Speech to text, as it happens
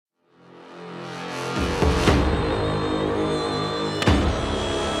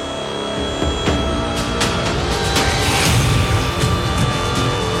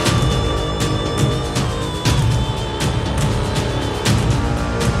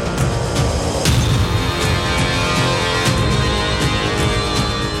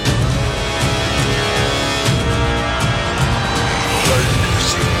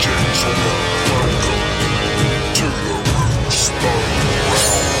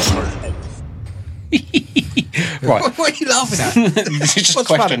Right. What are you laughing at? This is just What's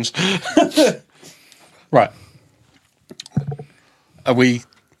questions. Right. Are we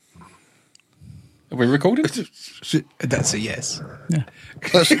recording? That's a yes. We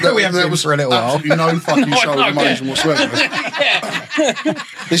haven't been for a little while. Absolutely no fucking show of emotion whatsoever.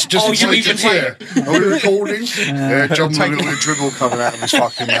 This is just Oh, you even here. Are we recording? Yeah, John with a little bit of dribble coming out of his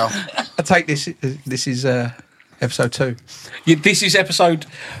fucking mouth. I take this. This is episode 2, Yeah, this is episode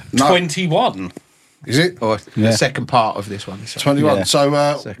No. 21 Is it? or Yeah. the second part of this one. 21. Yeah.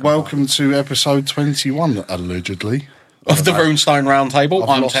 So, Second welcome to episode 21, allegedly. of the Runestone Roundtable.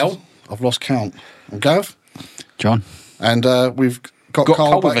 I'm Tel. I've lost count. I'm Gav. John. And we've got Got Carl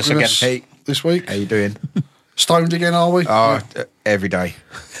Carl back with us with again. us Hey. this week. How you doing? Stoned again, are we? Every day.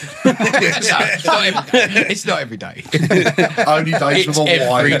 It's not every day. Only days It's with a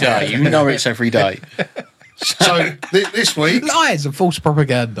Y. every day. You know it's every day. So, this week Lies and false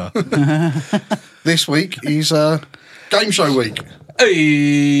propaganda. is game show week.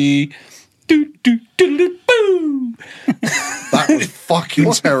 Hey. Do, do, do, do, boo. That was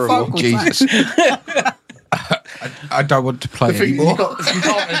fucking terrible. Jesus. I don't want to play The thing is, anymore. you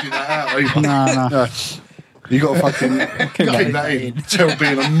can't edit that out either. No. You got to fucking keep that in. Tell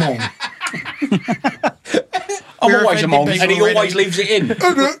being a mong. I'm We're always a offending mong, people and he already. always leaves it in.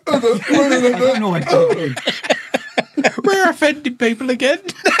 We're offending people again.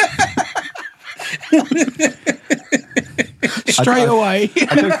 Straight away.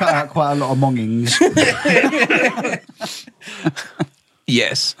 I do cut out quite a lot of mongings.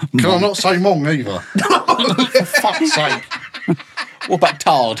 Yes. Can I not say mong either? For fuck's sake. What about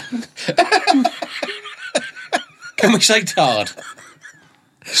tard? Can we say tard?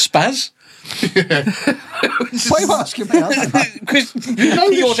 Spaz? What are you asking me? I don't know. Because know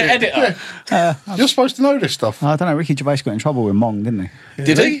this you're the shit. editor. You're supposed to know this stuff. I don't know. Ricky Gervais got in trouble with Mong, didn't he?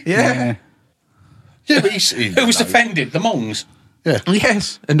 Did he? Yeah. Yeah, but he Who was offended? The mongs. Yeah.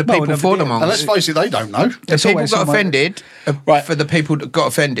 Yes. And the people no, for the but- And let's monks. face it, they don't know. The people always got someone- offended Right. for the people that got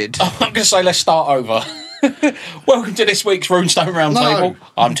offended. I'm going to say let's start over. Welcome to this week's Runestone Roundtable. No.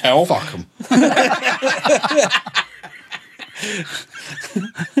 I'm Tel. Fuck them.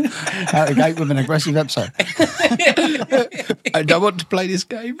 Out the gate with an aggressive episode. I don't want to play this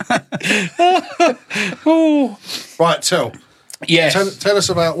game. Oh. Right, tell Yes. us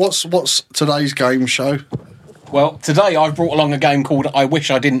about what's today's game show. Well, today I've brought along a game called I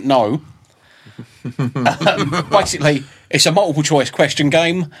Wish I Didn't Know. Basically, it's a multiple choice question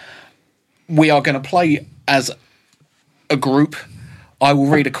game. We are going to play as a group. I will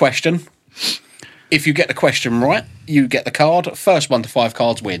read a question. If you get the question right, you get the card. First 1 to 5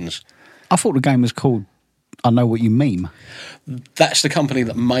 cards wins. I thought the game was called I Know What You Meme. That's the company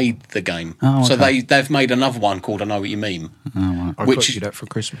that made the game. Oh, So okay. they've made another one called I Know What You Meme. I Which- got you that for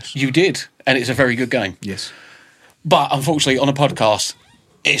Christmas. You did, and it's a very good game. Yes. But unfortunately, on a podcast,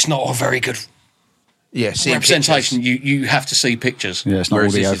 it's not a very good Yeah, see representation. You have to see pictures. Yeah, it's not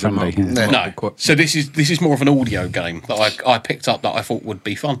Whereas this audio is a friendly. mum. Yeah. No, Quite- so this is more of an audio game that I picked up that I thought would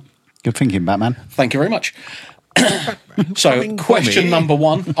be fun. Good thinking, Batman. Thank you very much. So, coming for question me? number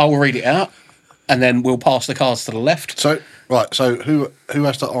 1, I will read it out, and then we'll pass the cards to the left. So who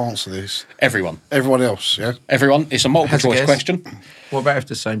has to answer this? Everyone, Everyone else, yeah? everyone. It's a multiple Has a choice guess. question. What about if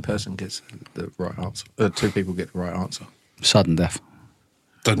the same person gets the right answer? 2 people get the right answer. Sudden death.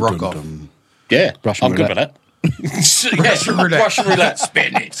 Dun, Rock dun, off. dun. Yeah, Russian I'm good with roulette. that. Russian roulette. Russian roulette.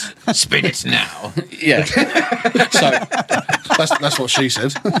 Spin it. Spin it now. Yeah. So, That's what she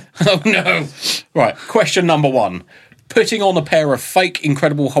said. oh no. Right, question number 1. Putting on a pair of fake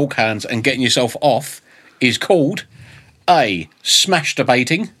Incredible Hulk hands and getting yourself off is called A. Smash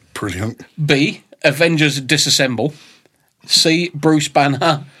debating. Brilliant. B. Avengers disassemble. C. Bruce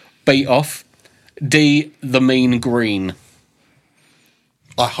Banner beat off. D. The Mean Green.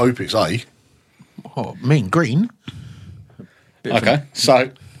 I hope it's A. Oh, mean green. Okay, so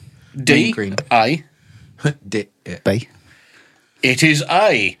D. Mean Green. A. Yeah. B. It is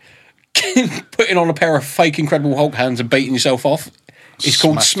A. Putting on a pair of fake Incredible Hulk hands and beating yourself off is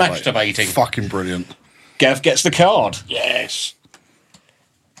called smash debating. Fucking brilliant. Gav gets the card. Yes.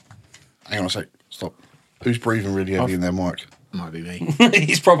 Hang on a sec. Stop. Who's breathing really heavy in their mic? Might be me.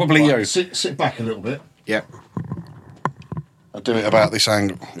 He's probably you. Sit back a little bit. Yeah. I'll do it about this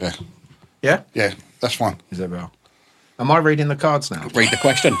angle. Yeah. Yeah? Yeah, that's fine. Is that well? Am I reading the cards now? Read the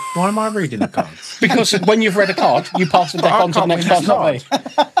question. Why am I reading the cards? Because when you've read a card, you pass the deck I on to the can't next read person.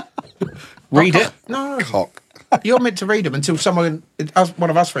 don't you? Read it. No. Cock. You're meant to read them until one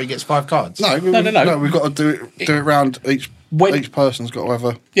of us 3 gets 5 cards. No, No. We've got to do it round each. When- Each person's got to have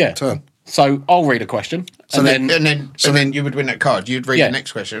a Yeah. turn. So I'll read a question, So and then, then and then you would win that card. You'd read Yeah. the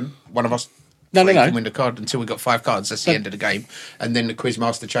next question. One of us No, So no. You can win the card until we got 5 cards. That's the end of the game. And then the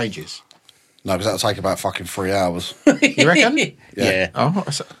Quizmaster changes. No, because that'll take about fucking 3 hours. You reckon? Yeah. Oh,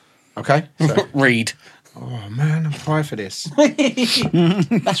 okay. So, Read. oh, man, I'm high for this.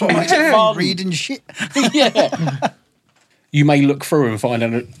 That's what makes it fun. Reading shit. Yeah. You may look through and find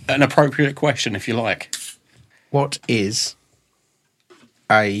an appropriate question if you like. What is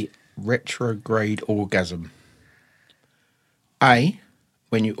a retrograde orgasm? A,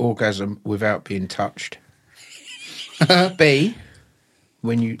 when you orgasm without being touched. B,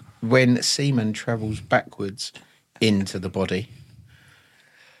 when semen travels backwards into the body.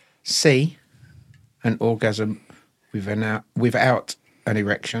 C, an orgasm without an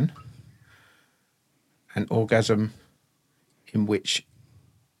erection. An orgasm in which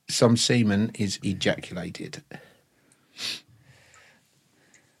some semen is ejaculated.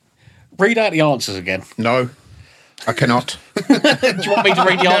 Read out the answers again. No, I cannot. Do you want me to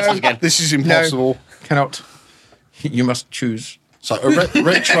read the answers again? This is impossible. Cannot. You must choose. So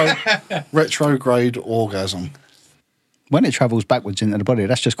a retrograde orgasm. When it travels backwards into the body,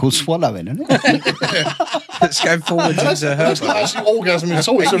 that's just called swallowing, isn't it? Let's go forwards into her That's not body. actually orgasm at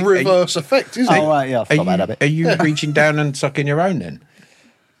all. It's a reverse effect, isn't Oh, it? right, yeah, I forgot about that bit. Are you reaching down and sucking your own then?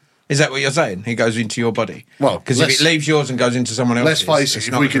 Is that what you're saying? He goes into your body? Well, because if let's- it leaves yours and goes into someone else's, Let's face it's it,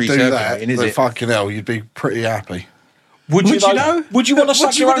 if not we could do that, recirculating, is then it? fucking hell, you'd be pretty happy. Would you Would know? Would you want to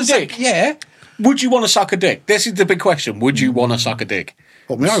suck you your wanna own suck- dick? Yeah. Would you want to suck a dick? This is the big question. Would you want to suck a dick?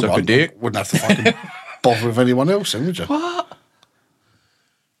 But my own Suck a one, dick. wouldn't have to fucking bother with anyone else, then, would you? Yeah,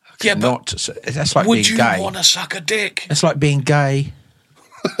 but Not. That's like would being you gay. want to suck a dick? It's like being gay.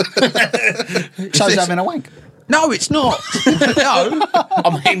 So's having a wank. No, it's not. No.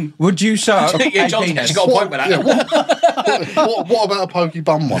 I mean, Would you suck yeah, a John's penis? actually got a point with that. Yeah, what about a pokey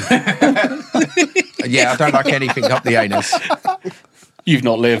bum one? Yeah, I don't like anything up the anus. You've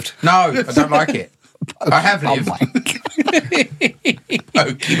not lived. No, I don't like it. I have lived. Wank.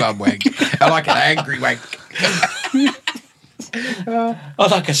 Pokey bum wank. I like an angry wank. I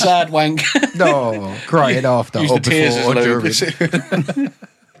like a sad wank. No, crying after Use or the tears before or as lube. during.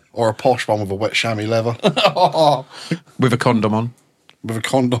 Or a posh one with a wet chamois leather With a condom on. with a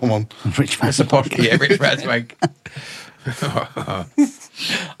condom on. Rich man. That's a posh, yeah, rich man's wank. I'm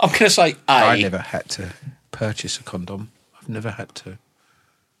going to say A. I never had to purchase a condom. I've never had to.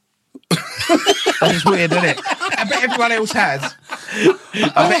 That's weird, isn't it? I bet everyone else has.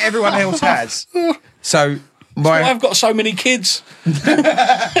 I bet everyone else has. So Why my, I've got so many kids.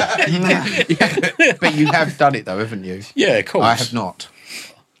 but you have done it though, haven't you? Yeah, of course. I have not.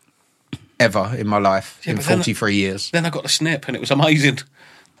 Ever in my life, in but then- 43 years. Then I got the snip and it was amazing.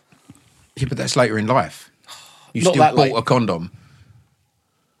 Yeah, but that's later in life. You Not still that bought late. a condom.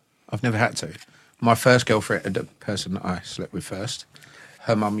 I've never had to. My first girlfriend, the person that I slept with first,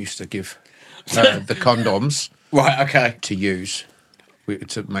 her mum used to give the condoms Right, okay. to use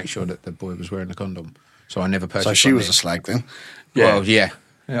to make sure that the boy was wearing a condom. So I never purchased So she one was a then. slag then. Well, yeah.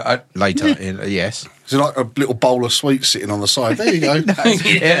 Later, yes. Is it like a little bowl of sweets sitting on the side? There you go.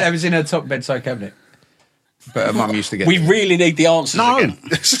 Yeah, it was in her top bedside cabinet. But her mum used to get We really need the answers No. again.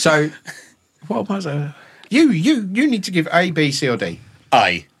 So, what was it? You need to give A, B, C, or D.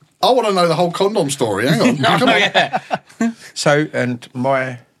 A. I want to know the whole condom story. Hang on. Come on. Yeah. So, and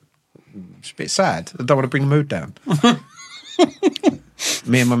it's a bit sad. I don't want to bring the mood down.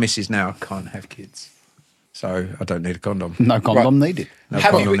 Me and my missus now can't have kids. So, I don't need a condom. No condom needed. No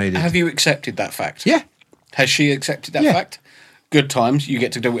Have condom you, needed. have you accepted that fact? Yeah. Has she accepted that Yeah. fact? Good times. You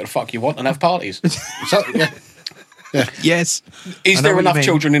get to do what the fuck you want and have parties. So, yeah. Yes. Is I know there what you enough mean.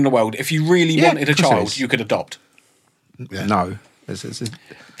 children in the world? If you really Yeah, wanted a of course there child, is. you could adopt. Yeah. No.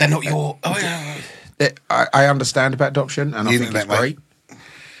 They're not your. Oh, yeah. I understand about adoption, and I You think didn't it's let great.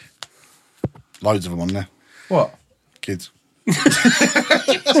 Loads of them on there. What? Kids.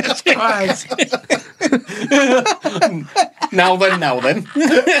 Now then.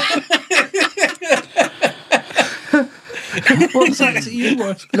 What's that you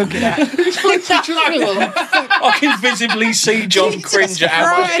watch? Look at that. I can visibly see John cringe at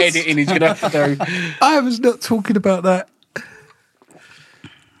how much Christ. editing he's going to have to do. I was not talking about that.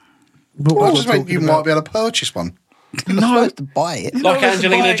 But Well, what just we're meant you talking might about- be able to purchase one. You're not supposed to buy it. Like it's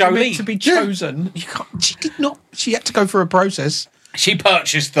Angelina meant Jolie. to be chosen. You can't, she did not. She had to go through a process. She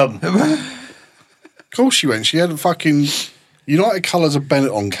purchased them. Of course she went. She had a fucking United Colours of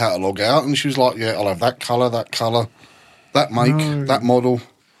Benetton catalogue out, and she was like, yeah, I'll have that colour, that make, that model.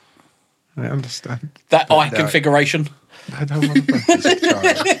 I understand. That eye no. configuration. I don't want to purchase a child.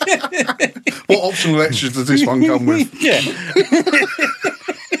 What optional extras does this one come with? Yeah.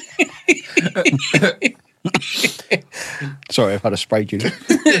 Sorry if I'd have sprayed you.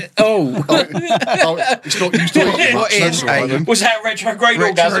 Oh, Oh, it's not used to eating What much. is That's all right, a- then. was that retrograde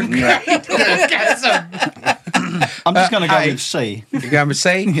orgasm? I'm just going to go A. with C. You going with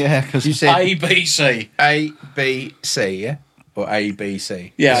C? Yeah, because You said A, B, C. A, B, C, yeah? Or A, B,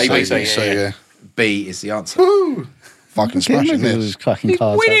 C? Yeah, A, So, B, C. so, Yeah. yeah. B is the answer. Woo! Fucking smashing it was this. cracking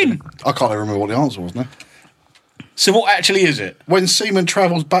cards. Winning. I can't even remember what the answer was now. So what actually is it? When semen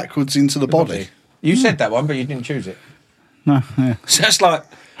travels backwards into the body. You said that one, but you didn't choose it. No, yeah. So that's like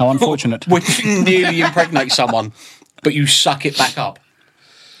How unfortunate. when you nearly impregnate someone, but you suck it back up.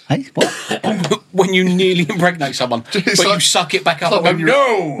 Hey, what? When you nearly impregnate someone, but It's you like- suck it back up Like and go,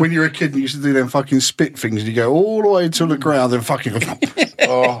 no! when you're a kid and you used to do them fucking spit things and you go all the way to the ground and fucking go,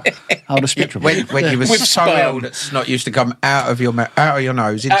 Oh, How the spit when you were With so sperm. ill that snot used to come out of your out of your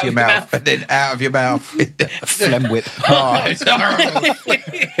nose into Out your of your mouth, mouth. and then out of your mouth. phlegm whip. Oh, it's horrible.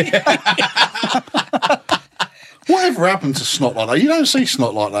 whatever happened to snot like that? You don't see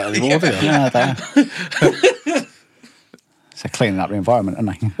snot like that anymore, do you? Yeah, they So cleaning up the environment,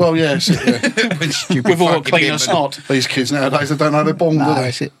 aren't they? Well, yes. Yeah. With stupid With all the fucking cleaner women. snot. These kids nowadays, they don't know they're born, No, do they?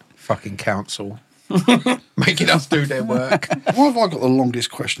 that's it. Fucking council. Making us do their work. Why have I got the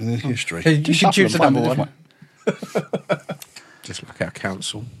longest question in history? You should choose Shuffle another them, one. Just like our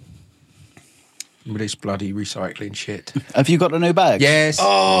council. With this bloody recycling shit. Have you got the new bags? Yes.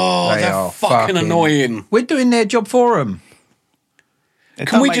 Oh, They they're are fucking annoying. We're doing their job for them. It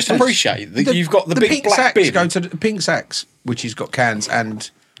Can don't we make just sense. appreciate that you've got the big pink black sacks bin? go to the pink sacks, which has got cans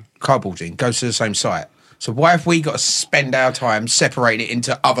and cardboard in, goes to the same site. So why have we got to spend our time separating it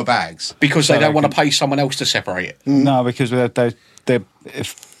into other bags? Because they So don't they want to pay someone else to separate it. No, because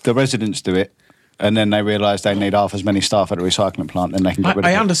if the residents do it and then they realise they need half as many staff at a recycling plant, then they can get rid of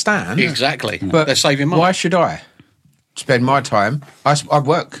I it. understand, Exactly. but they're saving money. Why should I spend my time? I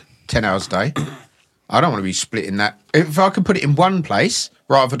work 10 hours a day. I don't want to be splitting that. If I could put it in one place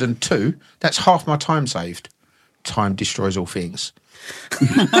rather than two, that's half my time saved. Time destroys all things.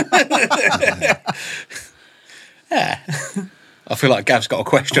 I feel like Gav's got a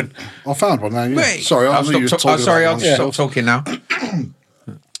question. I found one now. Yeah. Wait, Sorry, I knew you was talking sorry, about I'll one. stop talking now.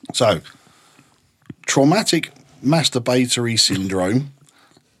 So, traumatic masturbatory syndrome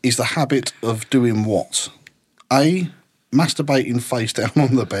is the habit of doing what? A. Masturbating face down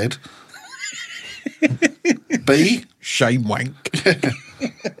on the bed. B. Shame wank.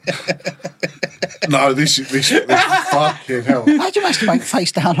 No, this fucking hell. How'd you masturbate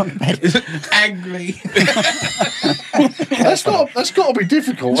face down on the bed? Angry. That's got to be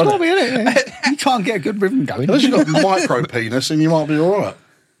difficult. It's Isn't got to it? be, isn't it? You can't get a good rhythm going. Unless you've got micro penis, and you might be all right.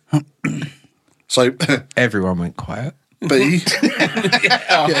 So, Everyone went quiet. B.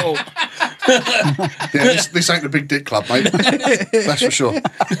 Oh, Yeah, this ain't the big dick club, mate. That's for sure.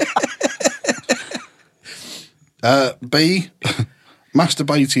 B.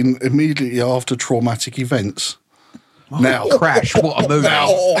 Masturbating immediately after traumatic events. Now, Crash, what a movie.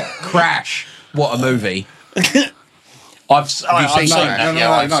 Crash, what a movie. I've seen that.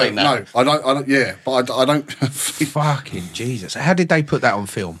 Yeah, I've seen that. I don't. Yeah, but I don't. Fucking Jesus. How did they put that on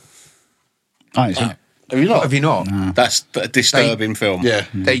film? I ain't seen it. Have you not? Have you not? That's a disturbing film. Yeah.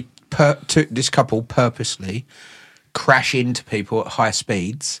 They took this couple purposely crash into people at high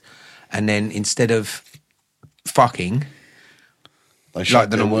speeds, and then instead of fucking They like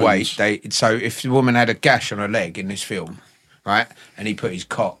shut the their normal way, wounds. so if the woman had a gash on her leg in this film, right, and he put his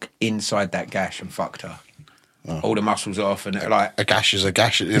cock inside that gash and fucked her, all the muscles off, and like. A gash is a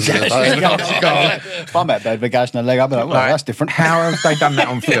gash at the end of the day. If I'm at bed with a gash in the leg, I'll be like, well, that's different. How have they done that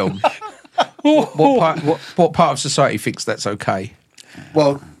on film? What part of society thinks that's okay?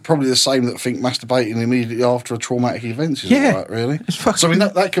 Well, probably the same that think masturbating immediately after a traumatic event is Yeah. all right, really. It's fucking- So I mean,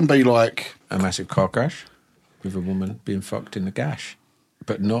 that can be like, A massive car crash with a woman being fucked in the gash,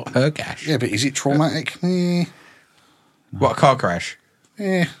 but not her gash. yeah, but is it traumatic? What, a car crash?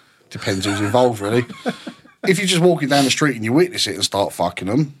 Depends who's involved, really. If you're just walking down the street and you witness it and start fucking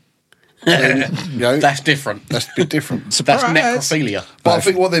them, then, you know, That's different. that's a bit different. That's Surprise. necrophilia. But I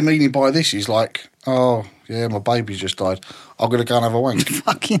think what they're meaning by this is like, oh, yeah, my baby's just died. I'm going to go and have a wank.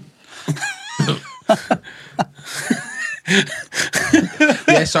 Fucking.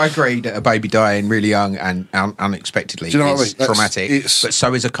 Yes, I agree that a baby dying really young and unexpectedly Do you know what I is mean? That's- traumatic, it's- but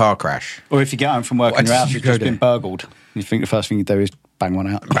so is a car crash. Or if you get home from work What and your did house you has go just do? been burgled, you think the first thing you do is bang one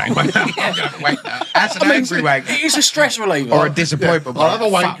out. Bang, wait, that's an angry wank. It is a stress reliever. Or a disappointment I'll have a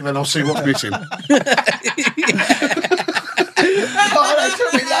wank. wank and then I'll see what's missing. Oh, they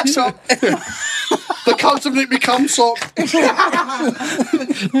took me laptop. The cunt of Nick becomes sock.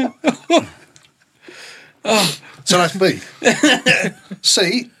 So that's B.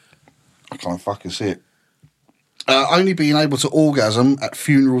 C. I can't fucking see it. Only being able to orgasm at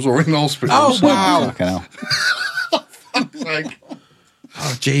funerals or in hospitals. Oh, wow. Fucking hell. Like,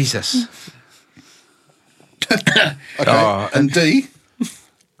 Oh, Jesus. okay. Oh, and D,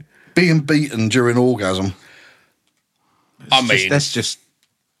 being beaten during orgasm. I mean, That's just...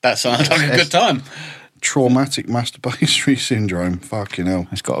 that sounds like a good time. Traumatic masturbatory syndrome. Fucking hell.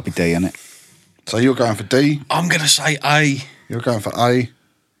 It's got to be D, innit? So you're going for D. I'm going to say A. You're going for A.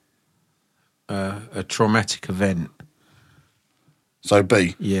 a traumatic event. So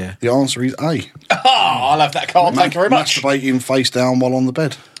B. Yeah. The answer is A. Oh, I'll have that card. Thank you very much. Masturbating face down while on the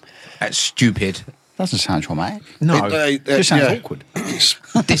bed. That's stupid. Doesn't sound traumatic. No. Just sounds yeah. awkward.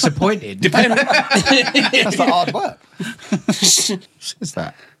 Disappointed. Depend. That's the hard work. What's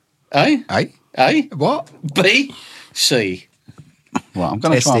that? A? A? A? What? B? C? Well, I'm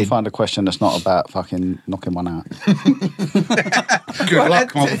going to try and Tested. find a question that's not about fucking knocking one out. Good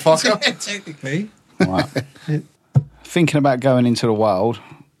luck, motherfucker. Technically. Right. Thinking about going into the wild,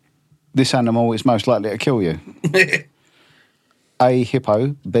 this animal is most likely to kill you. A,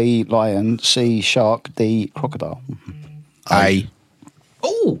 hippo. B, lion. C, shark. D, crocodile. A.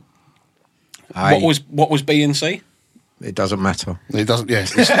 Oh. A. What was B and C? It doesn't matter. It doesn't, yeah.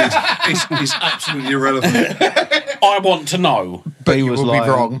 It's absolutely irrelevant. I want to know. But B you was will lion. be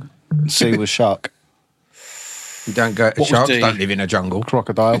wrong. C was shark. You don't go. was Sharks D? don't live in a jungle.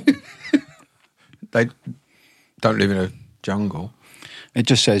 Crocodile. They don't live in a jungle. It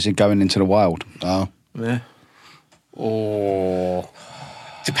just says you're going into the wild. Oh. Yeah. Or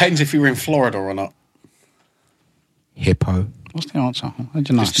depends if you're in Florida or not. Hippo. What's the answer? How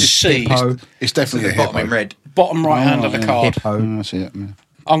do you know? C. Hippo. It's definitely a Bottom hippo. in red. Bottom right hand of the yeah. card. Hippo. I see it. Yeah.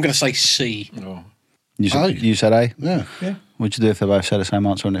 I'm going to say C. You, said, A. you said A? Yeah. Yeah. What'd you do if they both said the same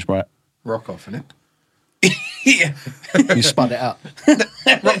answer and it's right? Rock off, innit? Yeah. You spun it up.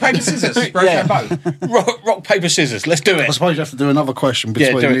 Rock, paper, scissors. Broke Yeah. both. Rock, paper, scissors. Let's do I it. suppose you have to do another question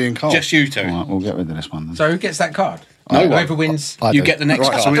Yeah, between do me it. and Carl. Just you two. All right, we'll get rid of this one then. So who gets that card? No one. Whoever wins. I You do. get the next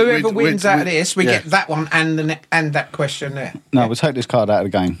Right, card. so we- Whoever wins out of we- this, we yeah. get that one and and that question there. No, we'll take this card out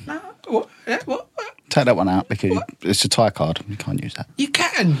of the game. What? What? Take that one out because it's a tie card. You can't use that. You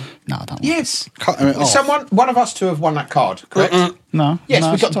can. No, I don't. Yes. Cutting it off. One of us two have won that card, correct? No. Yes, no,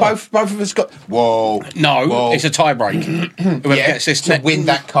 we've it's got a tie. both of us got. Whoa. No, Whoa. it's a tie break. Whoever Yeah, gets this to win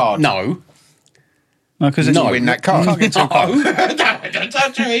that card. No. No, because No. Win that card. No. Don't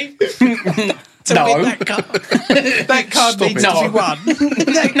touch me. No. That card needs it. to be won.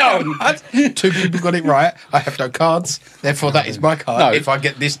 No. Two people got it right. I have no cards. Therefore, that is my card. No. If I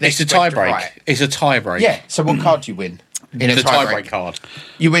get this next It's a tie question break. right. It's a tie break. Yeah. So what card do you win? In It's a a tie tie break card.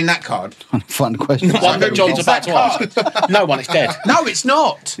 You win that card. Fun question. One that John's It's about that to ask. No one, it's dead. No, it's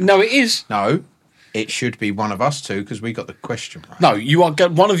not. No, it is. No, it should be one of us two because we got the question right. No, you are.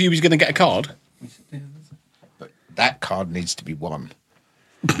 One of you is going to get a card. But that card needs to be won.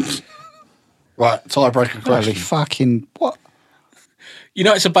 Right, tiebreaker Holy question. fucking what? You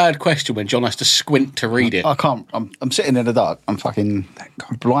know it's a bad question when John has to squint to read it. I can't. I'm sitting in the dark. I'm fucking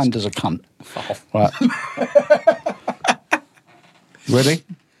blind as a cunt. Right. Ready?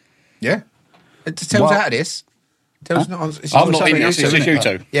 Yeah. It tells Well- out of this. Tells not. It's I'm not something in else, this. It's isn't just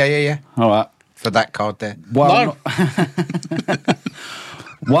it? you two. Yeah. All right. For that card there. While No.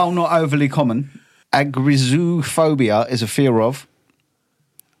 While not overly common, agrizoophobia is a fear of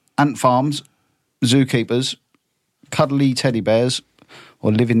ant farms, zookeepers, cuddly teddy bears,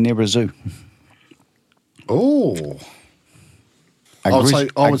 or living near a zoo. Oh. I would say-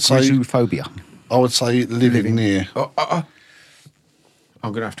 Agrizoophobia. I would say living near.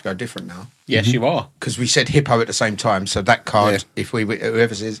 I'm going to have to go different now. Yes, you are. Because we said hippo at the same time. So that card, Yeah. if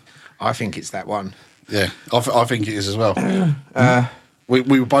whoever says, I think it's that one. Yeah, I think it is as well. We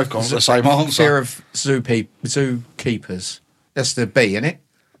were both got the same Fear answer. of zookeepers. That's the B, isn't it?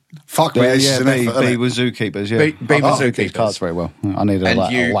 Fuck me, Well, this yeah, is an B, effort, B isn't it? was zookeepers. Yeah, B was I read these zookeepers. cards very well. I need a And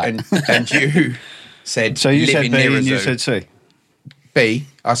whack. you and you said So you said living B near a and you zoo. said C. B.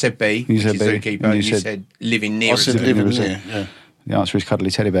 I said B. You which said is B, zookeeper. and And you you said- said living near I a said zoo. living zoo. near. Yeah. The answer is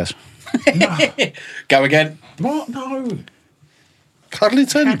cuddly teddy bears. Go again. What? No. Cuddly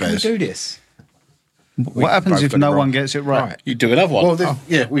teddy How can we bears. do this? What happens both if got it no wrong. one gets it right? You do another one. Well,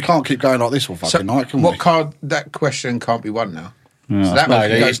 yeah, we can't keep going like this all fucking night, can what we? card? That question can't be won now. Yeah. So that No, one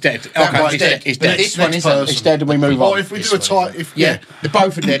can go- it's dead. That Okay, one's it's dead. dead. It's But dead. This one Next isn't. person. It's dead and we move Oh, on. if we do a tie, Yeah, they're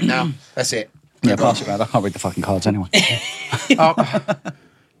both are dead now. That's it. Yeah, pass it round. I can't read the fucking cards anyway.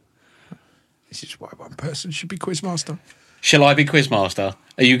 This is why one person should be quizmaster. Shall I be quizmaster?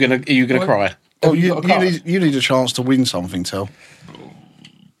 Are you gonna cry? Oh, you you got a card? need a chance to win something, Tel.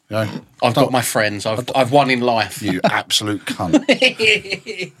 You know? I've got my friends. I've won in life. You absolute cunt.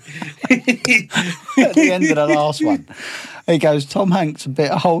 At the end of the last one, he goes, Tom Hanks a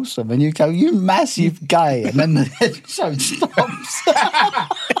bit wholesome, and you go, you massive gay, and then the episode stops.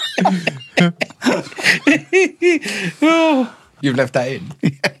 You've left that in.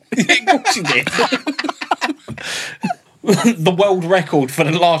 Of course you did. The world record for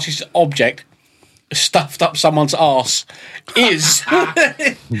the largest object stuffed up someone's arse is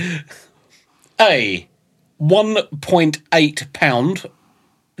A, 1.8 pound,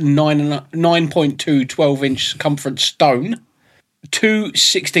 9.2 12-inch circumference stone, 2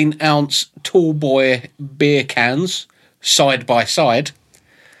 16-ounce tall boy beer cans side by side,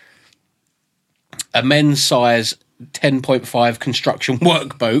 a men's size 10.5 construction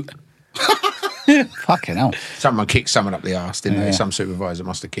work boat, Fucking hell. Someone kicked someone up the arse, didn't they? Some supervisor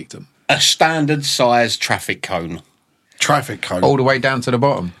must have kicked them. a standard size traffic cone. Traffic cone. All the way down to the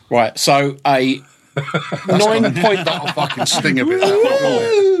bottom. Right, so a 9.2 That'll fucking sting a bit.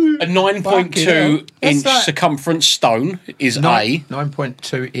 a 9.2 inch that? circumference stone is A.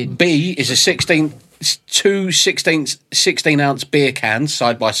 9.2 inch. B is a 16 ounce beer cans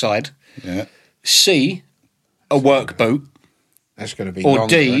side by side. Yeah. C, a work boot. That's going to be Or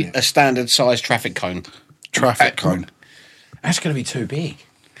longer, D, isn't it? a standard size traffic cone. Traffic cone. That's going to be too big.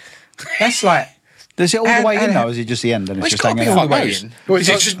 That's like... Does it all the And- way in, and- though, or is it just the end and it's Well, just it's gotta hanging be all out? the way Knows? in. Does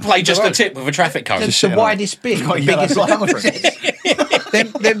it just play just the tip with a traffic cone? It's the widest bit, the biggest circumference.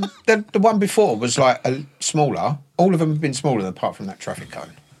 The one before was like a smaller. All of them have been smaller apart from that traffic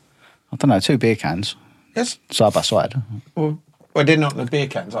cone. I don't know, 2 beer cans, Yes. side by side. Well, they're not the beer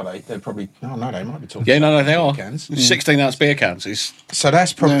cans, are they? They're probably... Oh, no, they might be talking Yeah, no, they beer are. cans. 16 ounce beer cans. Is So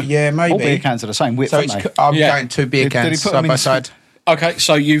that's probably... Yeah, maybe. All beer cans are the same width, So aren't it's, they? I'm Yeah. going 2 beer Did he cans put them side by in- side. okay,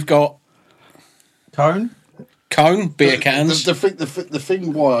 so you've got Cone? cone, beer cans. The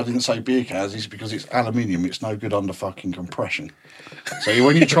thing why I didn't say beer cans is because it's aluminium. It's no good under fucking compression. So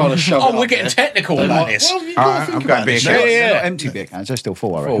when you try to shove it Oh, up we're getting there, technical they about might- this. Well, you've got to Alright, think I'm about going beer this. cans. They're not empty beer cans, they're still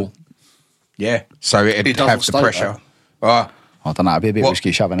full, I reckon. Full. Yeah. So it'd It doesn't have the state pressure. that. Oh, I don't know, it'd be a bit well,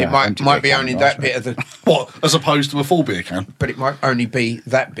 risky shoving it an might empty be beer can only in that the bit arse, of the... What? As opposed to a full beer can. But it might only be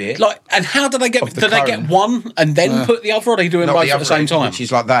that bit. Like, and how do they get? Of the Do they get cone. one and then put the other? Or are they doing Not both the at other the same end, time? Which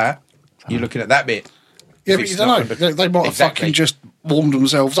is like that. You're looking at that bit. Yeah, If but it's you don't not know. gonna be- They might have Exactly. fucking just warmed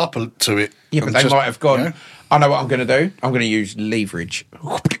themselves up to it. Yeah, but and they just, might have gone, you know, I know what I'm going to do. I'm going to use leverage.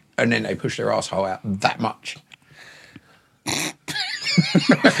 And then they push their asshole out that much.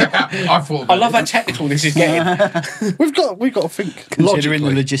 I thought I love how technical this is getting. we've got to think Considering the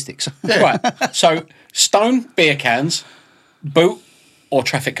logically. logistics. Right. So, stone, beer cans, boot, or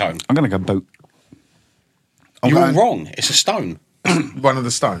traffic cone. I'm going to go boot. You're all going- wrong. It's a stone. one of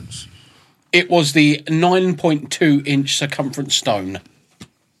the stones. It was the 9.2 inch circumference stone.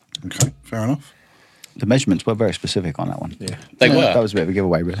 Okay, fair enough. The measurements were very specific on that one. Yeah. They were. That was a bit of a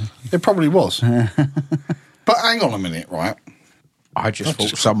giveaway, really. It probably was. But hang on a minute, right? I just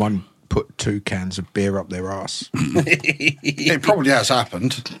thought someone put 2 cans of beer up their ass. It probably has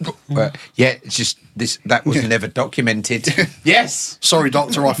happened. But yeah, it's just this that was never documented. Yes. Sorry,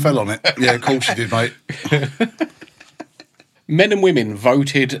 doctor, I fell on it. Yeah, of course you did, mate. Men and women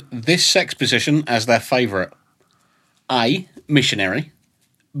voted this sex position as their favourite. A, missionary.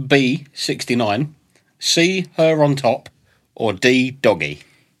 B, 69. C, her on top. Or D, doggy.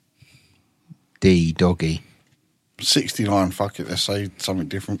 D doggy. 69, fuck it, let's say something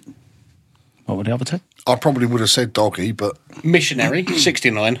different. What were the other 2? I probably would have said doggy, but Missionary,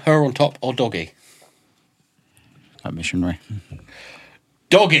 69. Her on top or doggy. That missionary.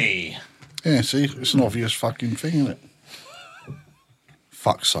 Doggy. yeah, see, it's an obvious fucking thing, isn't it?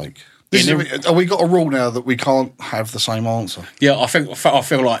 Fuck's sake. Are we got a rule now that we can't have the same answer? Yeah, I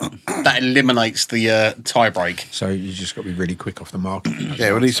feel like that eliminates the tie break. So you just got to be really quick off the mark.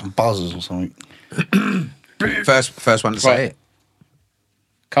 Yeah, we need some buzzers or something. First one to say Right. it.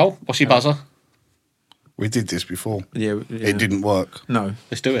 Cole, what's your buzzer? We did this before. Yeah, It didn't work. No.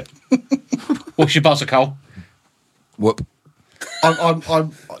 Let's do it. What's your buzzer, Cole? Whoop. I'm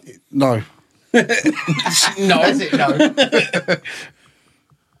no. No. it? No.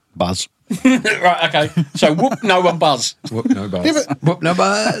 Buzz. Right, okay. So whoop, no, and buzz. Whoop, no buzz. Yeah, but- Whoop, no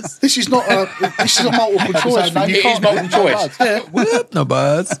buzz. This is not a. This is a multiple choice. thing. You It is can't- multiple choice. Whoop, no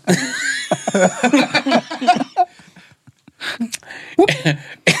buzz.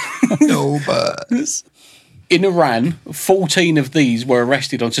 No buzz. In Iran, 14 of these were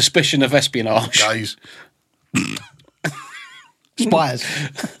arrested on suspicion of espionage. Gays. Spires.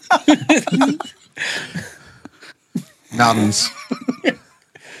 Nuns.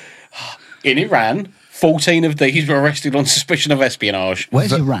 In Iran, 14 of these were arrested on suspicion of espionage.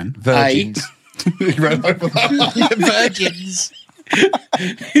 Where's Iran? Virgins. He ran over that. Virgins.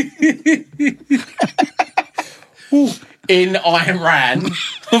 In Iran,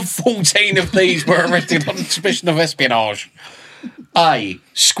 14 of these were arrested on suspicion of espionage. A.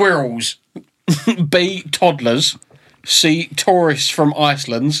 Squirrels. B. Toddlers. C. Tourists from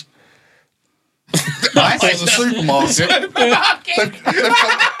Iceland. At the supermarket.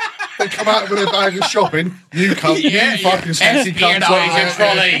 They come out with their bag of shopping. You come, you fucking sassy cunt. Espionage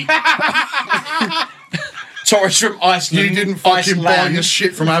trolley. Tourists from Iceland. You didn't fucking buy Iceland. your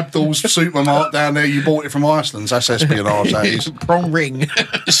shit from Abdul's supermarket down there. You bought it from Iceland. That's espionage, that is. Wrong ring.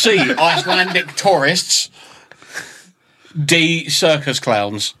 C. Icelandic tourists. D. Circus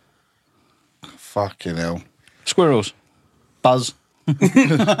clowns. Fucking hell. Squirrels. Buzz.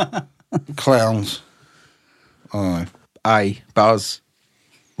 Clowns. Oh. A. Buzz.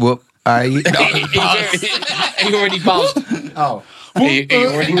 Whoop. A. He already buzzed. Oh. He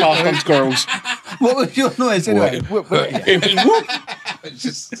already buzzed on squirrels. What was your noise anyway? It was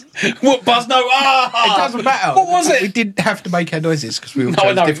whoop. Whoop, buzz, no. Ah! It doesn't matter. What was it? We didn't have to make our noises because we were No,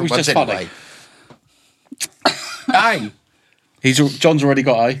 I know, it different was ones just funny. anyway. John's already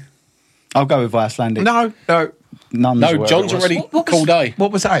got A. I'll go with Icelandic. No. None. No, John's already called A.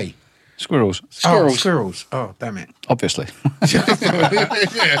 What was A? Squirrels. Squirrels. Oh, squirrels. Oh, damn it. Obviously.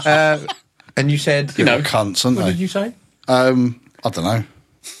 And you said... You know, Cunts, aren't What they? did you say? I don't know.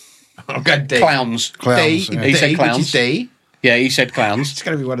 I'm going D. clowns. Clowns. D, yeah. He said D, clowns. which is D. Yeah, he said clowns. It's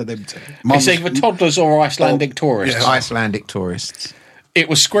going to be one of them two. It's either toddlers or Icelandic tourists. yeah. Icelandic tourists. It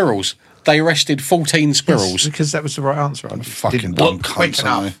was squirrels. They arrested 14 squirrels. Because that was the right answer. I just Fucking didn't dumb whoop quick cunts,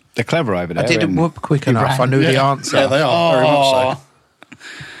 aren't enough. They're clever over there. I didn't and whoop quick enough. I knew the answer. Yeah, they are. Very much so. Oh,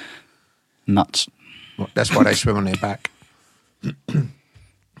 Nuts. That's why they swim on their back.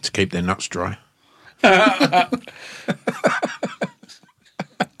 To keep their nuts dry.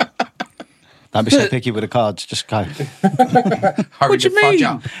 Don't be so picky with the cards. Just go. Hurry do you the fudge mean?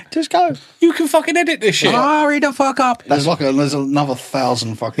 up. Just go. you can fucking edit this shit. Hurry the fuck up. There's another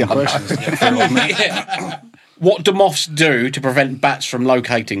 1,000 fucking questions to get through on that. What do moths do to prevent bats from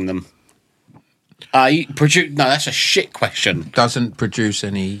locating them? A. Produce. No, that's a shit question. Doesn't produce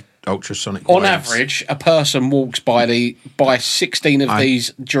any ultrasonic On waves. average, a person walks by 16 of these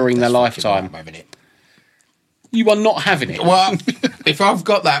during their lifetime. I'm having it. You are not having it. Well, if I've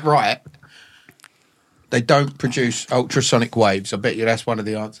got that right, they don't produce ultrasonic waves. I bet you that's one of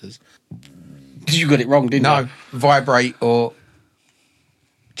the answers. You got it wrong, didn't No, you? vibrate or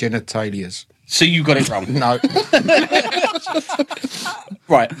genitalias. So you got it wrong. No.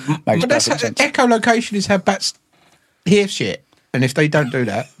 Right. Makes But that's perfect sense. echolocation is how bats hear shit. And if they don't do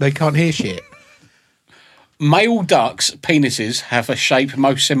that, they can't hear shit. Male ducks' penises have a shape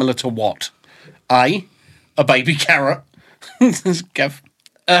most similar to what? A. A baby carrot. Gav.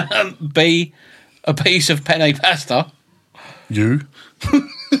 B. A piece of penne pasta. You?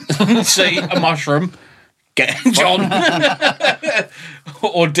 C. A mushroom. Get John.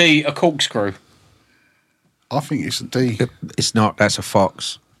 Or D. A corkscrew. I think it's a D. It's not. That's a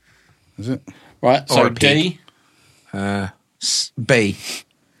fox. Is it? Right. Or So a pig. D. B.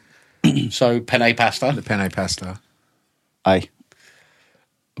 So penne pasta. The penne pasta. A.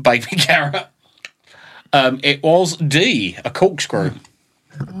 Baby carrot. It was D. A corkscrew.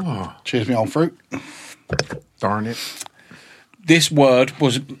 Cheers me on fruit. Darn it. This word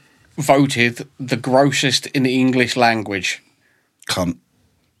was voted the grossest in the English language. Cunt.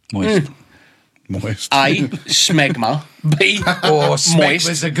 Moist. Moist. A. Smegma. B. Or smeg Moist.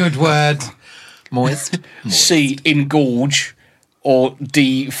 was a good word. Moist. C. Engorge. Or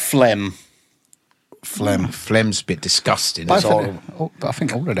D. Phlegm. Phlegm. Phlegm's a bit disgusting. Both It's of horrible. them. I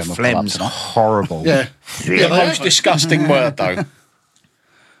think all of them have come up Phlegm's tonight. horrible. Yeah. The most disgusting word, though.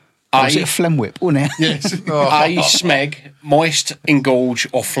 Was it a A. phlegm whip, wasn't it? Yes. A. Smeg. Moist. Engorge.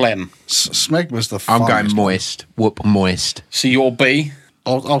 Or phlegm. Smeg was the I'm going funniest moist. Whoop moist. So you're B.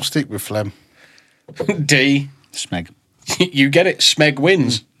 one. I'll stick with phlegm. D. Smeg. You get it. Smeg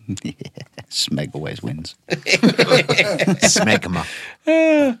wins. Smeg always wins. Smegma.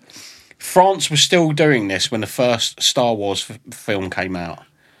 France was still doing this when the first Star Wars film came out.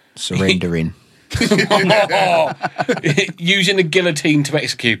 Surrendering. Using a guillotine to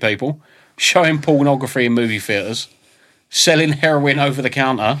execute people, showing pornography in movie theatres, selling heroin over the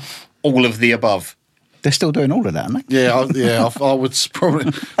counter, all of the above. They're still doing all of that, aren't they? Yeah, I would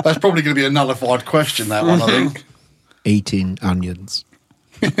probably. That's probably going to be a nullified question. That one, I think. Eating onions.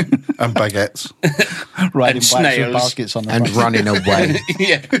 And baguettes. Riding And bikes with snails. baskets on the And front. running away.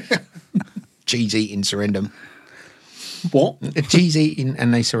 Yeah. Cheese eating surrender. What? Cheese eating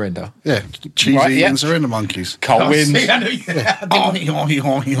and they surrender. Yeah, cheesy Right, yeah. and surrender monkeys. Cole wins.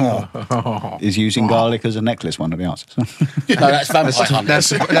 Is using garlic as a necklace one of the answers? No, that's vampire hunting. That's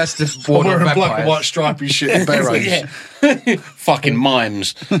the I'm border wearing of black and white vampires. stripy shit and berets. Yeah. Fucking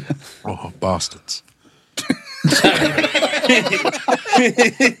mimes. Oh, bastards.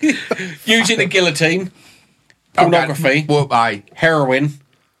 Using a guillotine, pornography, Whoop aye. heroin,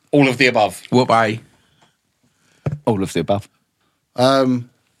 all of the above. Whoop aye. All of the above. Porn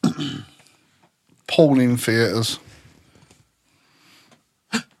in theatres.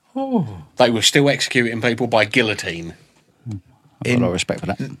 They were still executing people by guillotine. A lot of respect for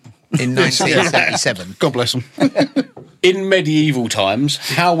that. In 1977. God bless them. In medieval times,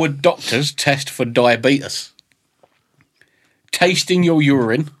 how would doctors test for diabetes? Tasting your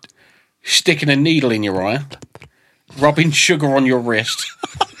urine, sticking a needle in your eye, rubbing sugar on your wrist,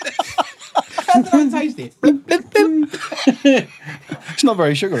 It's not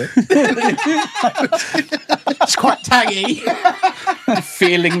very sugary. It's quite tangy.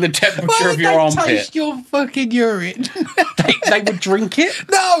 feeling the temperature of your armpit. Taste your fucking urine. They would drink it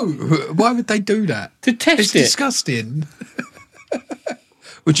No. Why would they do that? to test It's it. disgusting.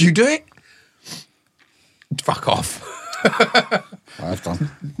 Would you do it? Fuck off. I've done.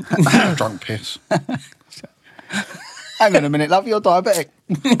 I've drunk piss. Hang on a minute, love, you're diabetic.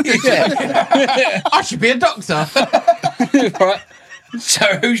 I should be a doctor. Right. So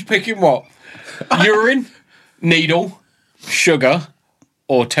who's picking what? Urine, needle, sugar,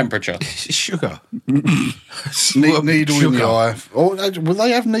 or temperature? Sugar. Needle in Sugar. the eye. Oh, will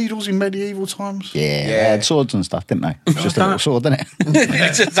they have needles in medieval times? Yeah, they had swords and stuff, didn't they? Just a little sword, didn't it?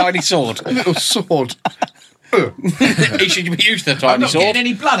 It's a tiny sword. A little sword. He should be used to a I'm tiny not sword. getting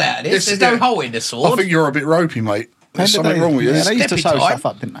any blood out of this. This- There's no yeah. hole in the I sword. think you're a bit ropey, mate. There's When did something they- wrong with you. Yeah, they used to Steppy sew time. stuff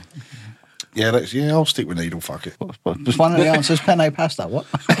up, didn't they? Yeah, I'll stick with needle. Fuck it. Was one of the answers penne pasta? What?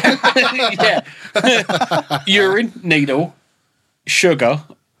 Yeah. Urine, needle, sugar,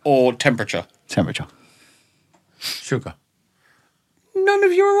 or temperature. Temperature. Sugar. None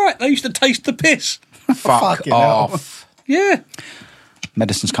of you are right. They used to taste the piss. Fuck Fucking hell. off. Yeah.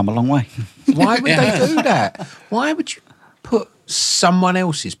 Medicine's come a long way. Why would they do that? Why would you put someone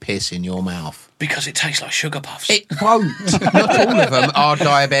else's piss in your mouth? Because it tastes like sugar puffs. It won't. Not all of them are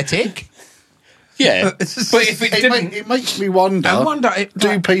diabetic. yeah. But if it didn't... It makes me wonder. I wonder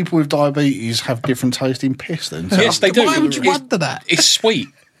do people with diabetes have different tasting piss then? Yes, they do. Why would you It's- wonder that? It's sweet.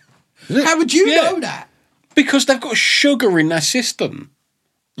 How would you Yeah. know that? Because they've got sugar in their system.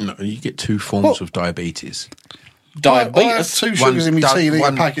 No, you get two forms of diabetes. I have Diabetes. 2 sugars in my tea and eat a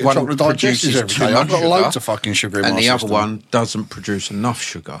one- packet of one chocolate digestives produces every too day. I've much got loads sugar, of fucking sugar in And my the system. other one doesn't produce enough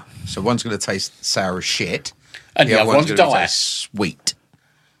sugar. So one's going to taste sour as shit. And the other one's gonna dire. taste sweet.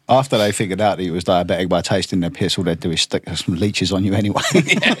 After they figured out that he was diabetic by tasting their piss, all they'd do is stick some leeches on you anyway.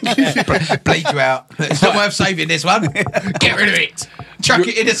 Bleed you out. It's not worth saving this one. Get rid of it. Chuck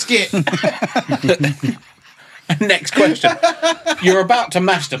it in a skip. Next question. You're about to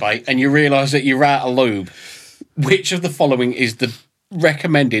masturbate and you realise that you're out of lube. Which of the following is the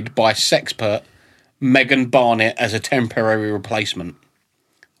recommended by sexpert Megan Barnett as a temporary replacement?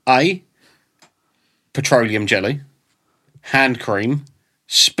 A. Petroleum jelly. Hand cream.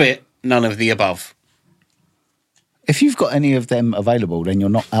 Spit. None of the above. If you've got any of them available, then you're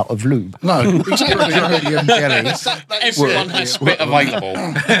not out of lube. No, exactly. Jellies. Everyone has spit available.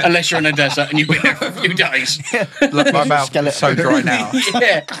 Unless you're in a desert and you've been there for a few days. Look, my mouth is so dry now.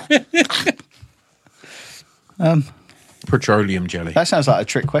 Yeah. Petroleum jelly. That sounds like a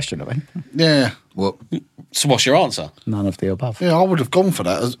trick question, I mean. Yeah. Well, So what's your answer? None of the above. Yeah, I would have gone for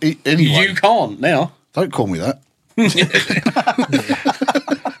that. Anyway, You can't now. don't call me that.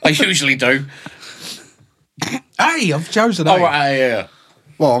 I usually do. hey, I've chosen Oh, A. right, yeah.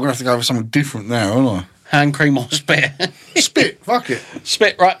 Well, I'm going to have to go for something different now, aren't Hand cream or spit? I? Spit, fuck it.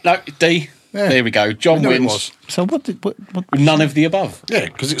 Spit, right? No, D. Yeah. There we go. John I knew it wins. was. So what did... What, None of the above. Yeah,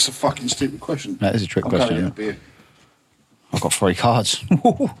 because it's a fucking stupid question. that is a trick Okay, question. yeah, Yeah. beer. I've got 3 cards.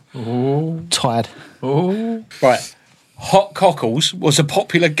 Tired. Right. Hot Cockles was a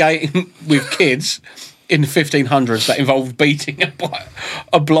popular game with kids in the 1500s that involved beating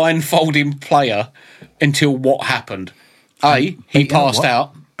a blindfolding player until what happened? A. He passed what?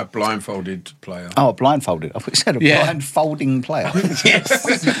 out. A blindfolded player. Oh, blindfolded. I thought you said a Yeah. blindfolding player.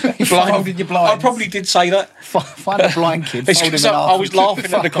 Yes. Folded your blinds. I probably did say that. Find a blind kid. It's fold him 'cause in I half was and-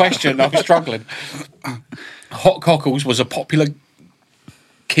 laughing at the question. I was struggling. Hot Cockles was a popular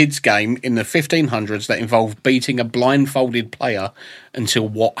kids game in the 1500s that involved beating a blindfolded player until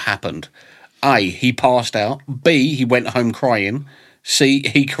what happened? A. He passed out. B. He went home crying. C.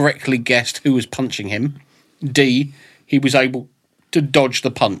 He correctly guessed who was punching him. D. he was able to dodge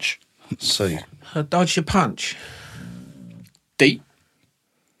the punch? C. Dodge your punch. D,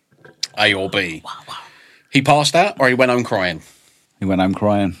 A or B? He passed out or he went home crying? He went home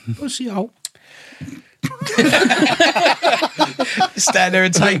crying. What's the old? Stand there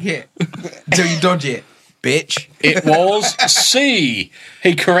and take it until you dodge it, bitch. It was C.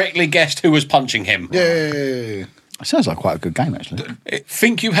 He correctly guessed who was punching him. Yeah. It sounds like quite a good game, actually.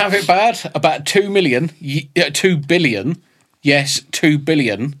 Think you have it bad? About 2 million, 2 billion, yes, 2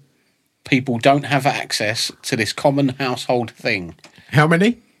 billion people don't have access to this common household thing. How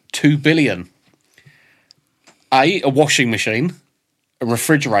many? 2 billion. A washing machine, a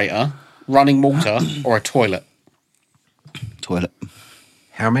refrigerator, running water, or a toilet. Toilet.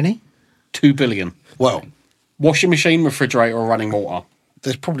 How many? 2 billion. Well, Washing machine, refrigerator, or running water.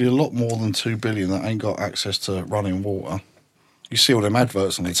 there's probably a lot more than 2 billion that ain't got access to running water. You see all them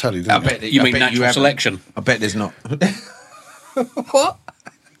adverts on the telly, don't you? You mean natural selection? I bet there's not. What?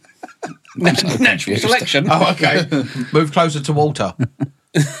 Natural selection? Oh, okay. Move closer to water.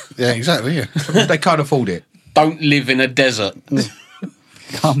 Yeah, exactly. Yeah. They can't afford it. Don't live in a desert.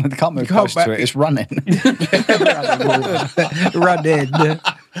 Can't move close to it. It's running. Run in.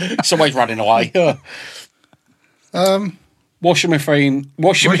 It's always running away. Washing machine.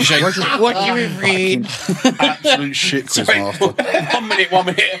 What do you mean? Absolute shit, Chris Sorry, Master. 1 minute, 1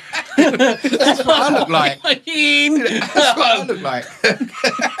 minute. That's what I look like. That's what I look like.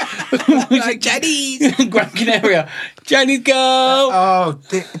 Like Jenny's. Gran Canaria. Jenny's go.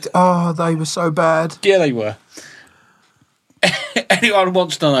 They were so bad. Yeah, they were. Anyone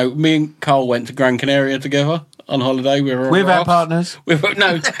wants to know? Me and Carl went to Gran Canaria together on holiday. We were With our off. partners.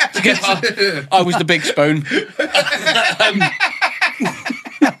 No, together. I was the big spoon.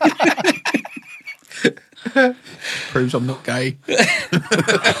 Proves I'm not gay. It's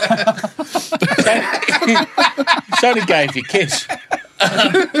only gay if you kiss.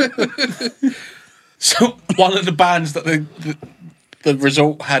 So one of the bands that the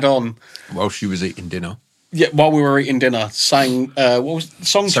resort had on, While she was eating dinner. yeah, while we were eating dinner, sang what was the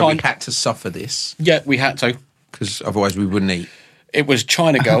song? So we had to suffer this Yeah, we had to. because otherwise we wouldn't eat. It was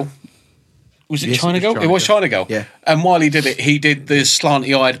China Girl. Was it Yes, China it was Girl? China It was Girl. China Girl. Yeah. And while he did it, he did the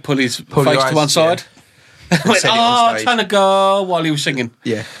slanty-eyed, pull his Pull your face to eyes, one side. Went, Said it on oh, stage. China Girl, while he was singing.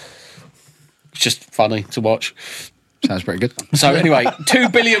 Yeah. It's just funny to watch. Sounds pretty good. So anyway, 2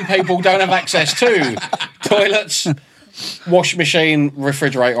 billion people don't have access to toilets, wash machine,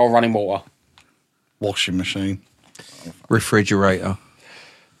 refrigerator, or running water. Washing machine. Refrigerator.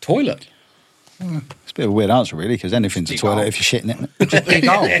 Toilet. It's a bit of a weird answer, really, because anything's a toilet if you're shitting in it. Just dig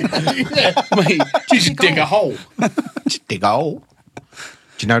a hole. Mate, just dig a hole. Just dig a hole.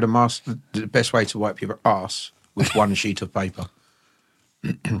 Do you know the best way to wipe your ass with one sheet of paper?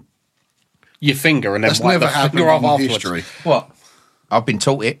 Your finger and then That's wipe never the happened finger off in afterwards. history. What? I've been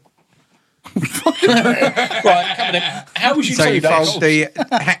taught it. Right, coming in. How would you So say you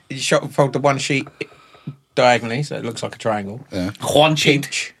that? fold the one sheet diagonally, so it looks like a triangle. Yeah. Juan cheat.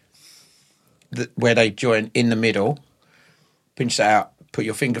 Pinch where they join in the middle. Pinch that out. Put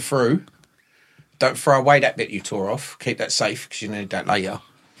your finger through. Don't throw away that bit you tore off. Keep that safe because you need that later.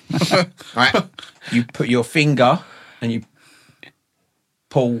 Right. You put your finger and you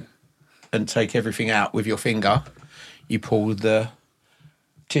pull and take everything out with your finger. You pull the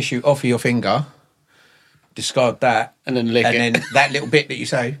tissue off of your finger. Discard that. And then lick it. And then that little bit that you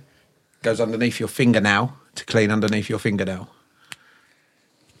say goes underneath your fingernail to clean underneath your fingernail.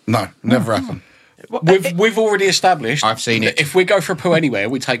 No, never happened. We've already established. I've seen that it. If we go for a poo anywhere,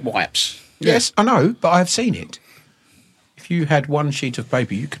 we take wipes. Yes, I know, but I've seen it. If you had one sheet of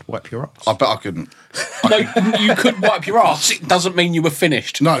paper, you could wipe your ass. I bet I couldn't. No, you could wipe your ass. It doesn't mean you were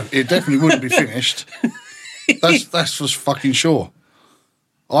finished. No, it definitely wouldn't be finished. That's just fucking sure.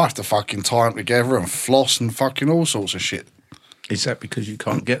 I have to fucking tie them together and floss and fucking all sorts of shit. Is that because you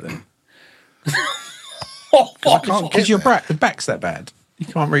can't get them? What? Because the back's that bad. You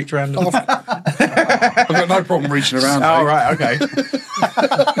can't reach around them. I've got no problem reaching around. Oh, mate. right, okay.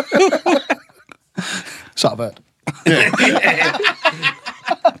 Sort of bird.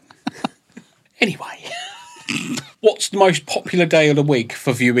 Anyway, what's the most popular day of the week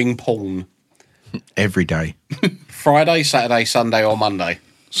for viewing porn? Every day. Friday, Saturday, Sunday, or Monday?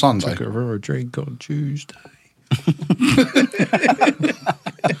 Sunday. Over a drink on Tuesday.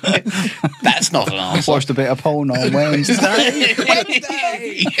 That's not an answer. Watched a bit of porn on Wednesday.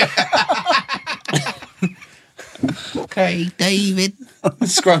 Okay, David.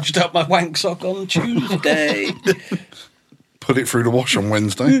 Scrunched up my wank sock on Tuesday. Put it through the wash on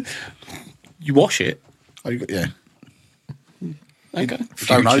Wednesday. You wash it? Oh, yeah. Okay.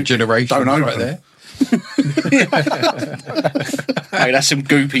 Don't Future generation Don't open. right there. Hey, that's some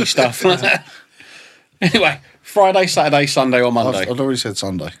goopy stuff. Anyway, Friday, Saturday, Sunday, or Monday? I'd already said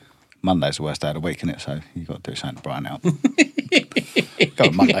Sunday. Monday's the worst day of the week, isn't it? So you've got to do something to brighten out. Go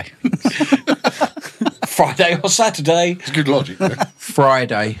on Monday. Friday or Saturday? It's good logic. Yeah.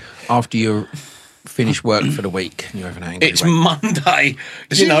 Friday, after you finish work for the week, and you have an angry It's week. Monday.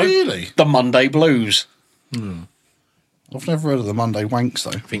 Is it really? The Monday blues. I've never heard of the Monday wanks,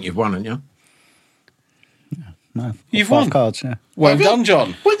 though. I think you've won, haven't you? No, You've 5 won. cards, yeah. Well Have you? done,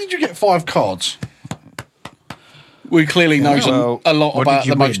 John. When did you get 5 cards? We clearly know Well, a lot what about did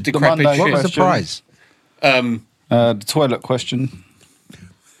you the most win? The decrepit Monday shit. What was the Question. prize? The toilet question.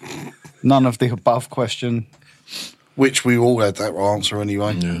 None of the above question. Which we all had that answer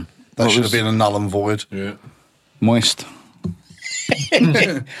anyway. Yeah. That What should was- have been a null and void. Yeah. Moist.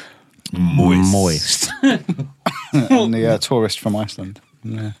 Moist. And the tourist from Iceland.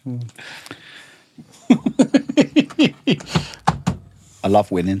 Yeah. I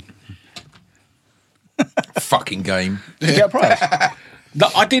love winning. Fucking game. Did you get a prize? No,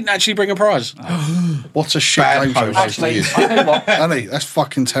 I didn't actually bring a prize. What a shit Bad game show post. this Actually, is. I tell you what, Annie, that's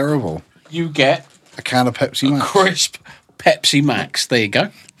fucking terrible. you get A can of Pepsi Max. crisp Pepsi Max. There you go.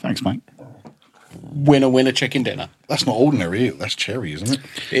 Thanks, mate. Winner, chicken dinner. That's not ordinary. That's cherry, isn't it?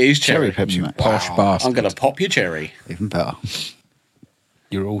 It is Cherry cherry. Pepsi Max. Posh bastard. I'm going to pop your cherry. Even better.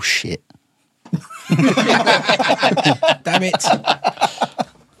 You're all shit. Damn it.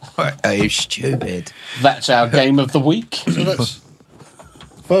 Oh, you stupid. That's our game of the week. So that's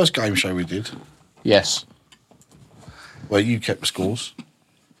first game show we did, Yes. where you kept the scores.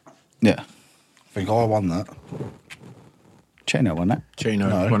 Yeah. I think I won that. Chino won that. Chino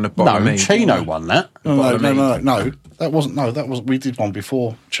No. won the bottom No, of me. Chino won that. No. That wasn't. No, that was. We did one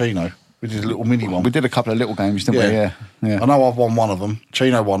before Chino. We did a little mini one. We did a couple of little games, didn't we? Yeah. Yeah. I know I've won one of them.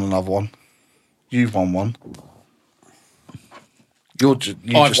 Chino won another one. You've won one.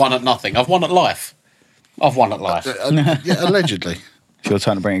 I've won at nothing. I've won at life. I've won at life. Yeah, allegedly. It's your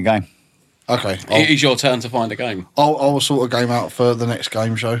turn to bring a game. Okay. It is your turn to find a game. I'll sort a game out for the next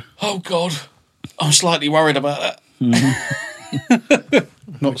game show. Oh, God. I'm slightly worried about that.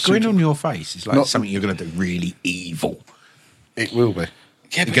 Not Grin on your face is like Not- something you're going to do really evil. It will be.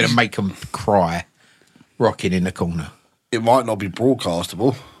 Yeah, You're going to make them cry, rocking in the corner. It might not be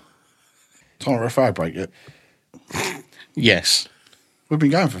broadcastable. Time for a fire break yet. Yes. We've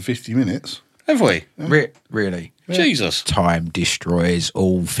been going for 50 minutes. Have we? Really? Jesus. Time destroys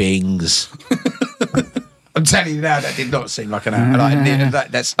all things. I'm telling you now, that did not seem like an hour.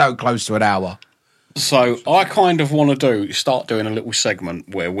 That's so close to an hour. So I kind of want to start doing a little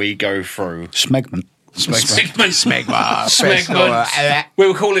segment where we go through Smegment. segment. Smegma. Smegment.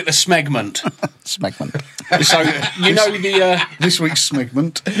 We'll call it the Smegment. Smegment. So you know This week's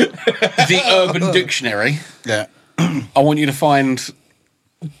segment. the Urban Dictionary. Yeah. I want you to find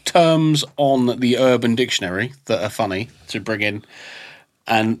terms on the Urban Dictionary that are funny to bring in.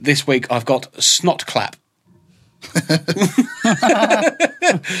 And this week I've got snot clap.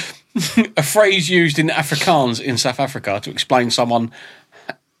 A phrase used in Afrikaans in South Africa to explain to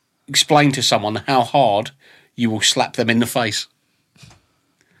someone how hard you will slap them in the face.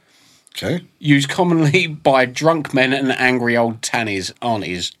 Okay. Used commonly by drunk men and angry old tannies,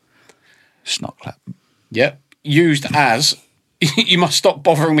 aunties. Snot clap. Yep. Used as, you must stop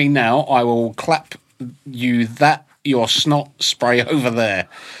bothering me now. I will clap you that your snot spray over there.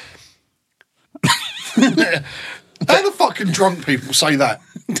 How the fucking drunk people say that?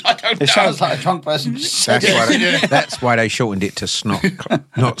 I don't know. It sounds like a drunk person. That's why they shortened it to snot.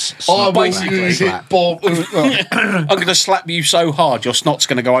 Not snot. basically, clap. I'm going to slap you so hard, your snot's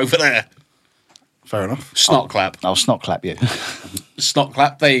going to go over there. Fair enough. Snot clap. I'll snot clap you. Snot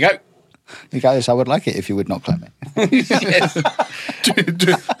clap. There you go. You guys, I would like it if you would not clap me.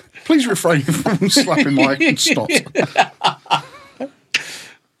 Please refrain from slapping my snot.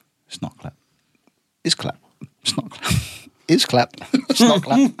 Snot clap. Is clap. Snot clap. Is clap. Snot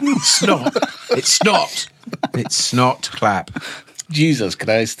clap. Snot. It's snot. It's snot clap. Jesus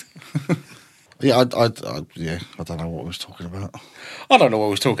Christ. Yeah, I don't know what I was talking about. I don't know what I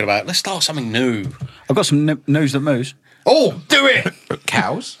was talking about. Let's start something new. I've got some news that moves. Oh, do it!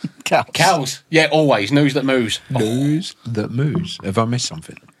 Cows? Cows. Cows. Yeah, always. News that moves. News that moves. Have I missed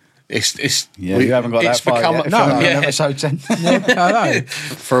something? It's Yeah, you haven't got that it's far become yet. a- No, yeah. episode 10. No.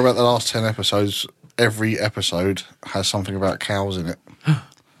 For about the last 10 episodes, every episode has something about cows in it.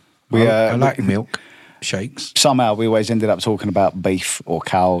 We, I like milk shakes. somehow we always ended up talking about beef or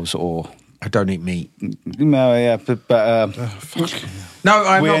cows or... I don't eat meat. No, yeah, but No,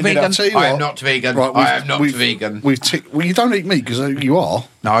 I'm We not ended vegan. up- Tell you I am what. not vegan. Right, I am not we've- vegan. Well, you don't eat meat because you are.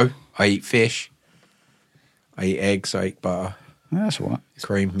 No, I eat fish. I eat eggs, I eat butter, Yeah, that's all right.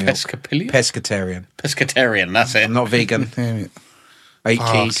 cream, milk. Pescapillion? Pescatarian. Pescatarian, that's it. I'm not vegan. Damn it. I eat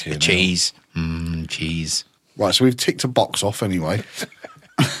Fucking cheese. hell. Cheese. Cheese. Right, so we've ticked a box off anyway.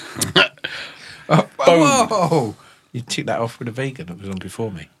 Whoa! You ticked that off with a vegan that was on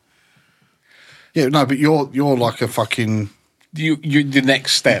before me. Yeah, no, but you're like a fucking You the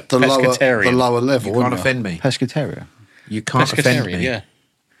next step, the pescatarian. lower level. You can't aren't you? offend me. Pescatarian. You can't offend Pescatarian, me. yeah.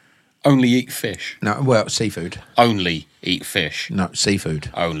 Only eat fish. No, well, seafood. Only eat fish. No,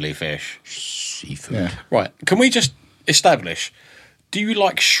 seafood. Only fish. Seafood. Yeah. Right. Can we just establish? Do you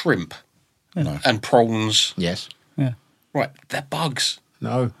like shrimp No. and prawns? Yes. Yeah. Right. They're bugs.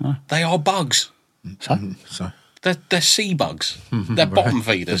 No. They are bugs. So, So They're sea bugs. They're bottom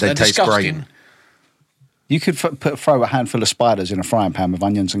feeders. But they They're taste disgusting. great. you could throw a handful of spiders in a frying pan with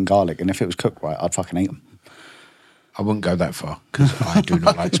onions and garlic, and if it was cooked right, I'd fucking eat them. I wouldn't go that far because I do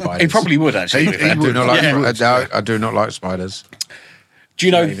not like spiders. He probably would actually. He with that. I do not like. Yeah. No, I do not like spiders. Do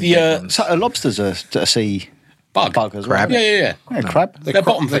you know Not even dead the ones. So a lobster's a sea bug? bug as Crab. well. Yeah. Yeah, crab. They're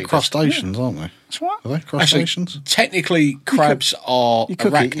bottom They're feeders. crustaceans, aren't they? That's right. Are they Actually, crustaceans? technically, crabs are you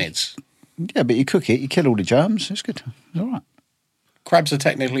cook it, arachnids. Yeah, but you cook it, you kill all the germs. It's good. It's all right. Crabs are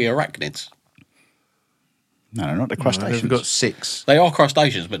technically arachnids. No, not the They've crustaceans. got 6. They are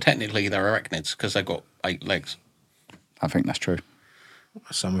crustaceans, but technically they're arachnids because they've got 8 legs. I think that's true.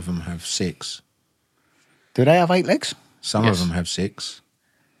 Some of them have 6. Do they have 8 legs? Some Yes. of them have 6.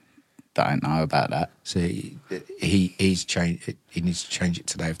 Don't know about that. See, he's changed. He needs to change it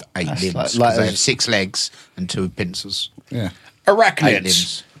to they have 8 That's limbs like- because like they as- have 6 legs and 2 pincers. Yeah. 8 Arachnids.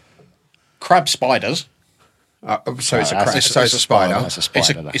 limbs. Crab spiders. So it's a that's- crab. it's- So it's a spider. That's a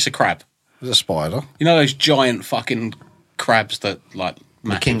spider. It's a crab. There's a spider. You know those giant fucking crabs that like The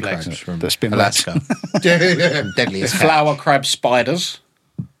massive king legs? crabs from That spin Alaska. Deadliest cat. Flower crab spiders.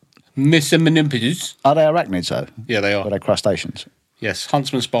 Missiminimpidus. Are they arachnids though? Yeah, they Or are. are they crustaceans? Yes,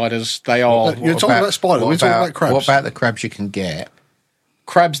 huntsman spiders. They are You're talking about spider. We're talking about crabs. What about the crabs you can get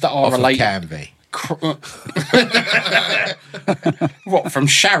crabs that are off of related. Canvey? What, from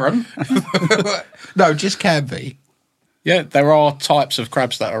Sharon? No, just Canvey. Yeah, there are types of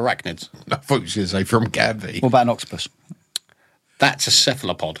crabs that are arachnids. I thought you were going to say from Canvey. What about an octopus? That's a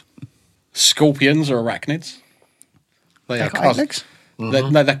cephalopod. Scorpions are arachnids. They are They've got 8 cousins.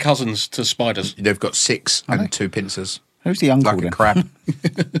 legs? No, they're cousins to spiders. They've got 6 and 2 pincers. Who's the uncle Like a then? crab.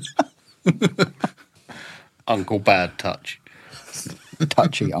 Uncle Bad Touch.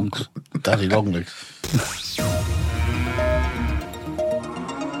 Touchy uncle. Daddy Longlegs.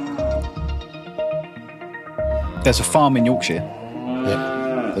 There's a farm in Yorkshire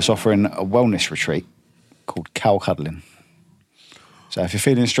Yeah. that's offering a wellness retreat called cow cuddling. So if you're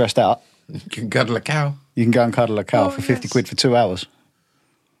feeling stressed out, You can cuddle a cow. you can go and cuddle a cow for 50 quid for 2 hours.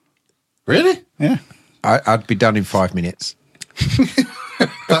 Really? Yeah. I'd be done in 5 minutes.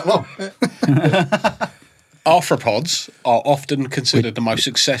 That long? Arthropods are often considered the most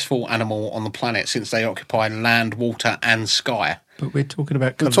successful animal on the planet since they occupy land, water, and sky. But we're talking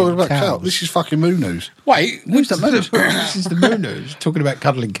about We're cuddling talking about cows. cow. This is fucking moon news. Wait, Who's that moon? This is the moon news. Talking about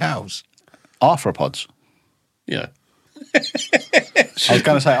cuddling cows. Arthropods. yeah. I was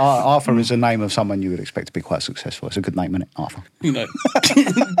going to say Arthur is a name of someone you would expect to be quite successful. It's a good name, isn't it? Arthur. You know,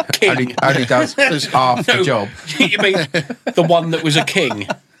 king. Only does half the job. You mean the one that was a king?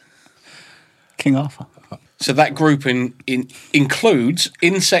 King Arthur. So that group includes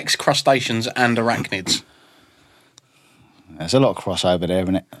insects, crustaceans, and arachnids. There's a lot of crossover there,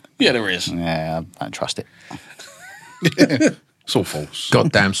 isn't it? Yeah, there is. Yeah, I don't trust it. It's all false.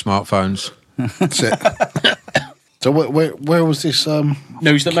 Goddamn smartphones. That's it. So where was this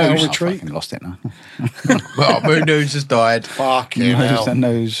News that cow moves. I retreat? fucking lost it now. Well, moon news has died. Fucking News hell. that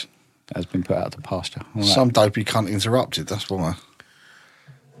news has been put out to pasture. All right. Some dopey cunt interrupted, that's why.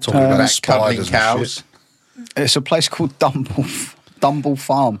 Talking about About spiders cuddling cows. and shit. It's a place called Dumble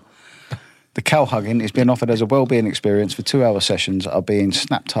Farm. The cow hugging is being offered as a wellbeing experience for 2-hour sessions are being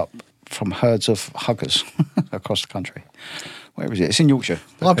snapped up from herds of huggers across the country. Where is it? It's in Yorkshire.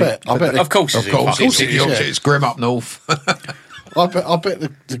 I bet. Of course, Of course, it's it's, yeah. it's grim up north. I bet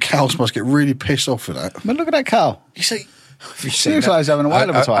the cows must get really pissed off with that. But look at that cow. You see, Have you He looks like he's having a whale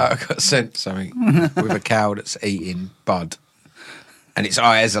of a time. I got sent something with a cow that's eating bud, and its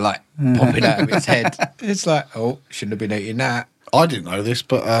eyes are like popping out of its head. It's like, oh, shouldn't have been eating that. I didn't know this,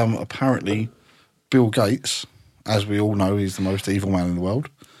 but apparently Bill Gates, as we all know, is the most evil man in the world.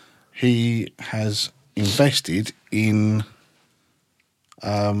 He has invested in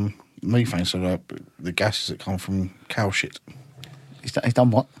methane, so the gases that come from cow shit. He's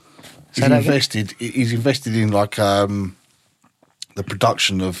done what? He's invested in like the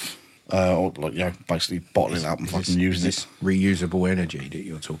production of or like basically bottling it up and fucking using this it. reusable energy that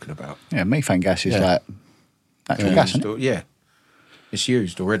you're talking about. Yeah, methane gas is Yeah. like natural gas, isn't it? Yeah, it's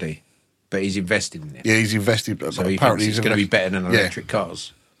used already, but he's invested in it. Yeah, he's invested. So he apparently, thinks it's going to be better than Yeah. electric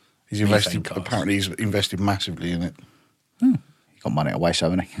cars. He's methane invested. cars. Apparently, he's invested massively in it. He got money to waste,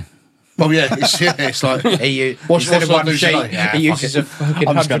 haven't he? Well, it's like He, What's- instead what's of I one do sheet, today? Yeah, he fuck uses it. a fucking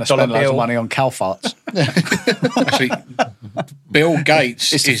I'm just going to spend $100 loads of bill. money on cow farts. Actually, Bill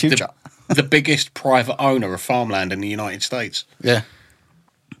Gates It's the is future. the biggest private owner of farmland in the United States. yeah,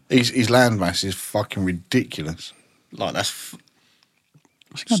 his land mass is fucking ridiculous. Like that's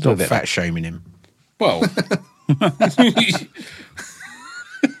What's he gonna do Stop with it? fat shaming him. well.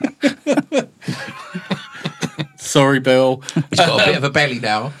 Sorry, Bill. He's got a bit of a belly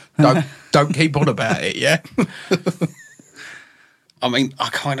now. Don't keep on about it, yeah? I mean, I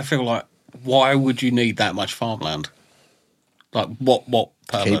kind of feel like, why would you need that much farmland? Like, what Keep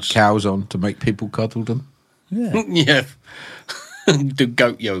purpose? cows on to make people cuddle them. Yeah. Do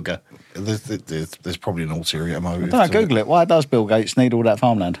goat yoga. There's probably an ulterior motive. Don't know, to it. Google it. Why does Bill Gates need all that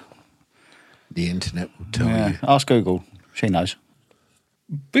farmland? The internet will tell Yeah, you. ask Google. She knows.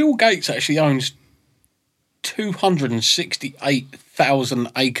 Bill Gates actually owns 268,000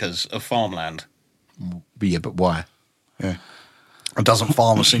 acres of farmland. But yeah, but why? Yeah, and doesn't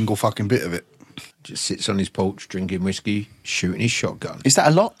farm a single fucking bit of it. Just sits on his porch drinking whiskey, shooting his shotgun. Is that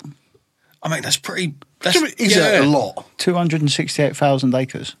a lot? I mean, that's pretty. That's, Is that a lot? 268,000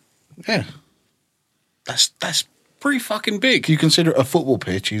 acres. Yeah. That's pretty fucking big. You consider a football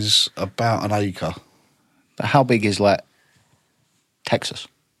pitch is about an acre. But how big is like Texas?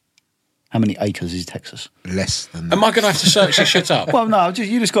 How many acres is Texas? Less than that. Am I going to have to search this shit up? Well, no,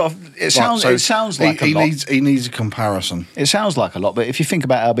 you just got. It sounds. Right, it sounds like he a lot. needs a comparison. It sounds like a lot, but if you think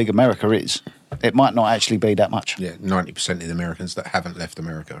about how big America is, it might not actually be that much. Yeah, 90% of the Americans that haven't left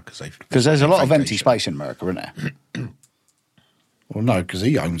America Because there's a lot of empty vacation. space in America, isn't there? Well, no, because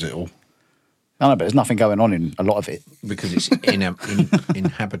he owns it all. I know, but there's nothing going on in a lot of it. Because it's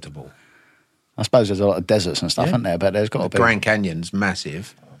inhabitable. I suppose there's a lot of deserts and stuff, isn't there? But there's got to The be. Grand Canyon's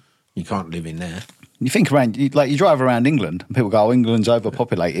massive. You can't live in there. You think around, you drive around England, and people go, "Oh, England's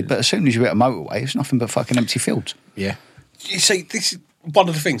overpopulated," but as soon as you hit a motorway, it's nothing but fucking empty fields. Yeah. You see, this is one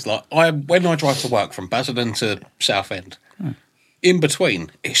of the things. Like, when I drive to work from Basildon to Southend, in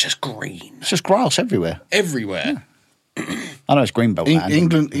between, it's just green It's just grass everywhere. everywhere. I know it's greenbelt land.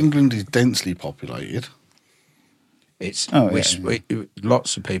 England is densely populated. It's Oh,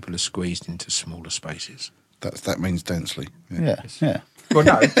 lots of people are squeezed into smaller spaces. That means densely. Yeah, yeah. Well,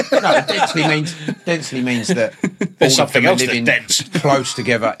 no, densely means that There's all of something them are else that's living dense. close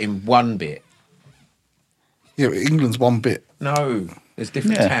together in one bit. Yeah, but England's one bit. No, there's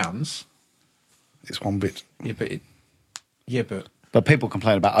different Yeah. towns. It's one bit. Yeah, but But people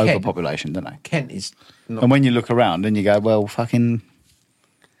complain about Kent. overpopulation, don't they? Kent is not. And when you look around and you go, well, fucking,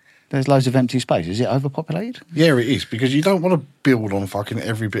 there's loads of empty space. Is it overpopulated? Yeah, it is, because you don't want to build on fucking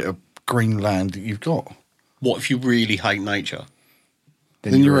every bit of green land that you've got. What if you really hate nature?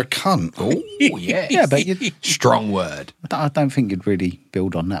 Then you're a cunt. Oh, yeah. Yeah, but you, Strong word. I don't think you'd really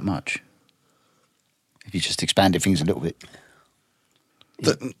build on that much. If you just expanded things a little bit.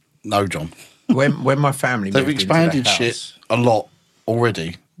 No, John. When my family They've moved expanded into the shit house, a lot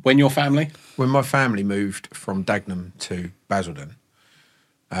already. When your family? when my family moved from Dagenham to Basildon,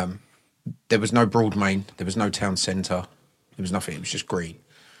 there was no Broadmain, there was no town centre, there was nothing. It was just green.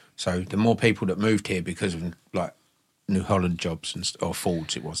 So the more people that moved here because of like New Holland jobs or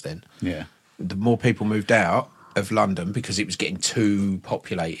Fords, it was then. Yeah. The more people moved out of London because it was getting too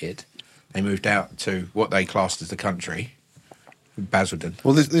populated. They moved out to what they classed as the country, Basildon.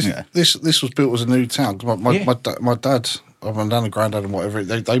 Well, this Yeah. this was built as a new town. 'Cause my Yeah. my dad, my dad and granddad and whatever,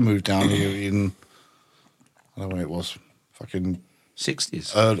 they moved down here in, I don't know when it was, fucking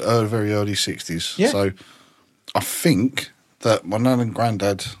 60s. very early 60s. Yeah. So I think that my nan and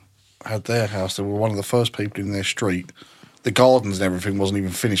granddad had their house. They were one of the first people in their street. The gardens and everything wasn't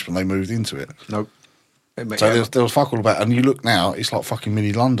even finished when they moved into it. Nope. So there was fuck all about. And you look now, it's like fucking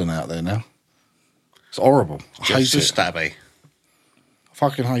mini London out there now. It's horrible. I hate Just it. a stabby. I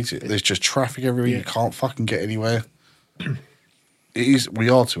fucking hate it. There's just traffic everywhere. You can't fucking get anywhere. It is. We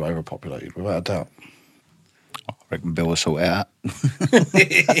are too overpopulated, without a doubt. I reckon Bill will sort it out.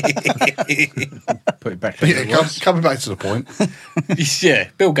 Put it back. But yeah, coming back to the point. Yeah,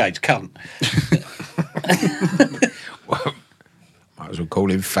 Bill Gates, cunt. Might as well call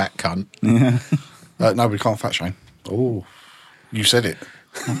him fat cunt. No, we can't fat shame. Oh, you said it.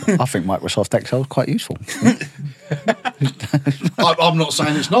 I think Microsoft Excel is quite useful. I'm not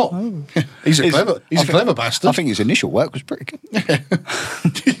saying it's not. He's a clever bastard. I think his initial work was pretty good.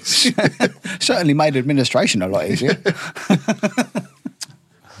 Certainly made administration a lot easier.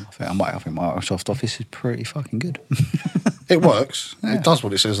 I think Microsoft Office is pretty fucking good. It works. It does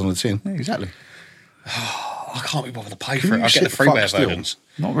what it says on the tin. Yeah, exactly. I can't be bothered to pay Can for it. you I get the sit fuck freeware still? versions.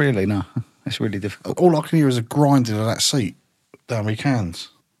 Not really, no. It's really difficult. All I can hear is a grinding of that seat down my cans.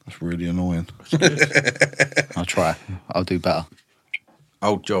 That's really annoying. I'll try. I'll do better.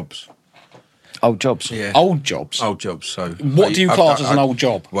 Old jobs. Old jobs. Yeah. Old jobs. Old jobs. So What do you class as an old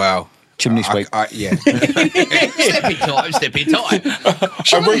job? Wow. Chimney sweep. Yeah. Steppy time. Steppy time.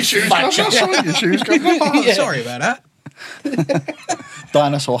 Show your shoes, Governor. Show your shoes, Governor. Sorry about that.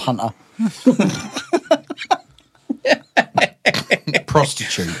 Dinosaur hunter.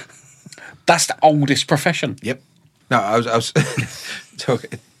 Prostitute. That's the oldest profession. Yep. No, I was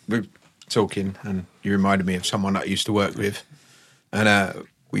we're talking, and you reminded me of someone that I used to work with, and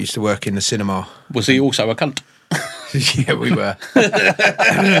we used to work in the cinema. Was he also a cunt? Yeah, we were.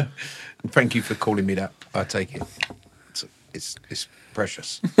 Thank you for calling me that. I take it. It's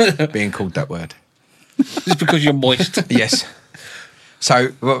precious being called that word. Just because you're moist. Yes. So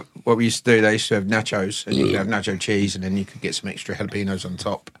what we used to do, they used to have nachos, and you could have nacho cheese, and then you could get some extra jalapenos on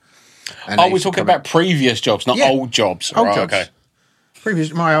top. And Oh, they we're used to talking come about previous jobs, not Yeah. old jobs. Old Right, jobs.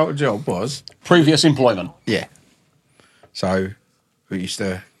 okay. my old job was Previous employment. yeah. So we used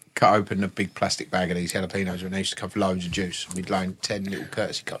to cut open a big plastic bag of these jalapenos, and they used to come with loads of juice. And we'd line 10 little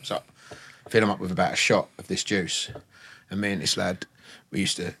courtesy cups up, fill them up with about a shot of this juice, and me and this lad, we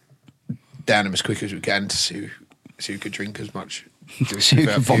used to down them as quick as we can to see who could drink as much juice So you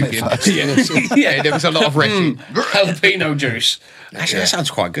without can vomit puking. first. Yeah, there was a lot of retching. Jalapeno juice. Actually, Yeah. that sounds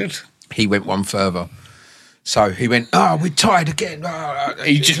quite good. He went one further. So he went, oh, we're tired again. Oh,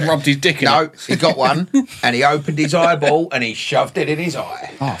 He just rubbed his dick in No, it. he got one and he opened his eyeball and he shoved it in his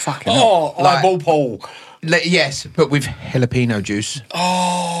eye. Oh, fucking hell. Oh, Like- eyeball Paul. Yes, but with jalapeno juice.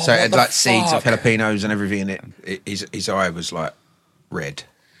 Oh, So it had what like the seeds of fuck? jalapenos and everything in it. His eye was like red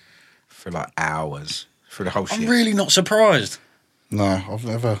for like hours for the whole shit. I'm really not surprised. No, I've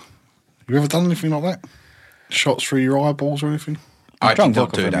never. You ever done anything like that? Shots through your eyeballs or anything? I did Drunk not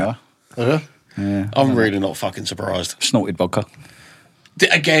vodka do from that. there. Yeah. I'm really not fucking surprised. Snorted vodka.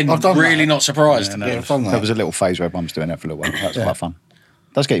 Again, I've done really that. not surprised. Yeah, I've done that. There was a little phase where everyone was doing it for a little while. That's quite fun.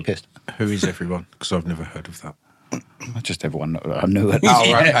 Does get you pissed. Who is everyone? Because I've never heard of that. Just everyone I knew it.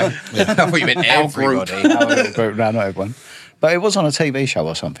 Oh, right. Okay. I thought you meant Our group. everybody. Our little group. No, not everyone. But it was on a TV show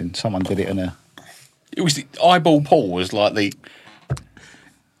or something. Someone did it in a. It was the eyeball Paul was like the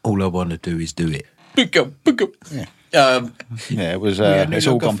All I want to do is do it. booga, booga. Yeah, it was. are no It's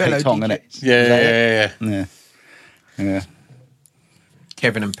all longer gone fellow Pete Tong, isn't it? DJs. Yeah. Yeah. Yeah.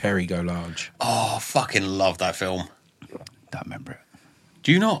 Kevin and Perry go large. Oh, I fucking love that film. Don't remember it.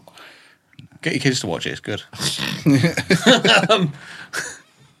 Do you not? Get your kids to watch it. It's good.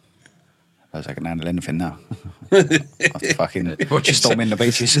 I can handle anything now. I'd fucking just storm in the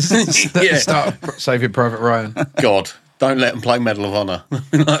beaches. Yeah. Start Saving Private Ryan. God, don't let them play Medal of Honor.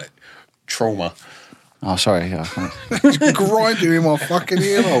 Like, trauma. Oh, sorry. Yeah, I can't- Grinding in my fucking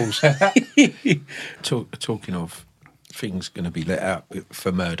earholes. Talking of things going to be let out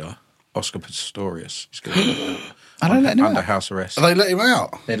for murder, Oscar Pistorius is going to be I don't let him under out. house arrest. They let him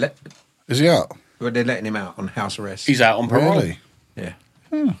out. They're Is he out? they're letting him out on house arrest. He's out on parole. Really? yeah.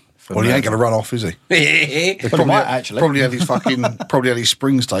 For Well, he ain't murder. going to run off, is he? They But he might, actually. Probably had his fucking. Probably had his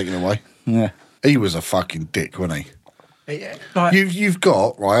springs taken away. Yeah. He was a fucking dick, wasn't he? Yeah. Like, You've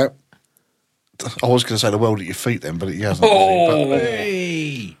got right. I was going to say the world at your feet then, but he hasn't. has he? But-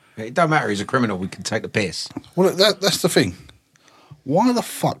 hey. It don't matter. He's a criminal. We can take the piss. Well, that's the thing. Why the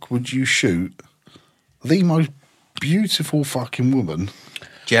fuck would you shoot the most beautiful fucking woman?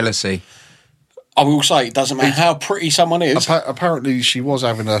 Jealousy. I will say, it doesn't matter how pretty someone is. Apparently, she was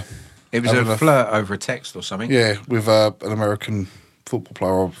having a It was having a flirt over a text or something. yeah with an American football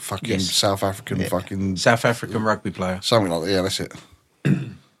player or fucking Yes. South African fucking South African rugby player. something like that. Yeah, that's it.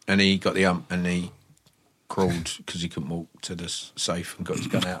 And he got the and he crawled because he couldn't walk to the safe and got his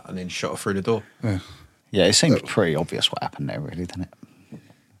gun out and then shot her through the door. Yeah, it seems pretty obvious what happened there, really, doesn't it?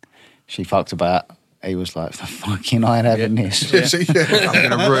 She fucked about. He was like, fucking, I ain't having this. See, yeah. I'm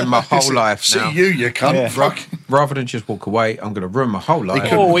going to ruin my whole life See now. you cunt. Yeah. Fuck. Rather than just walk away, I'm going to ruin my whole life.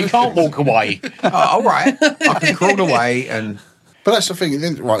 Oh, he can't walk away. Oh, all right. I can crawl away and But that's the thing,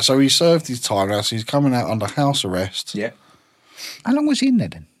 right? So he served his time now. So he's coming out under house arrest. yeah. How long was he in there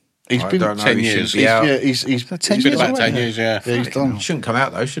then? He's I been don't know. 10 He years. shouldn't be out. yeah. He's 10 It's been years about away, 10 yeah. years, yeah. yeah, he's done. Shouldn't come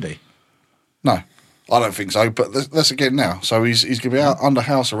out though, should he? No, I don't think so, but that's again now. So he's going to be out under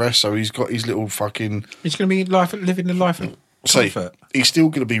house arrest, so he's got his little fucking... He's going to be living the life of comfort. He's still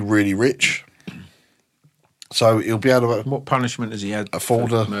going to be really rich. So he'll be able to... What punishment has he had Afford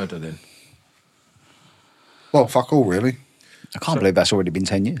for a- murder then? Well, fuck all, really. I can't believe that's already been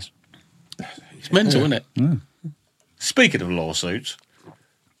 10 years. It's mental, isn't it? Speaking of lawsuits,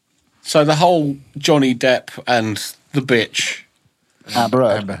 so the whole Johnny Depp and the bitch, Amber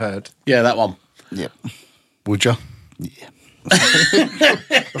Heard. Amber Heard. yeah, that one. Yep. Would you? Yeah.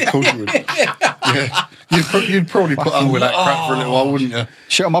 Of course you would. Yeah. You'd probably put up with that crap for a little while, wouldn't you?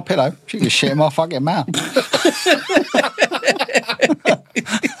 Shit on my pillow. She can shit in my fucking mouth.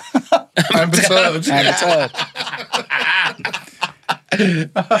 Amber Heard. Amber Heard.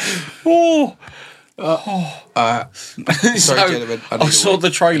 Oh, Sorry, so gentlemen. I saw the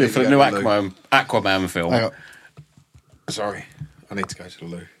trailer for the new go to the loo. Aquaman film. Hang on. Sorry, I need to go to the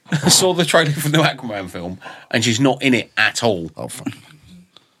loo. I saw the trailer for the new Aquaman film, and she's not in it at all. Oh, fuck.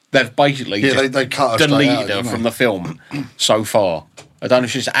 They've basically Yeah, just they cut her straight deleted out, her didn't from they? the film so far. I don't know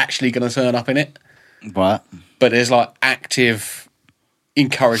if she's actually going to turn up in it, Right. but there's like active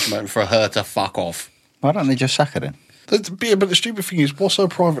encouragement for her to fuck off. Why don't they just sack her then? Yeah, but the stupid thing is, what's her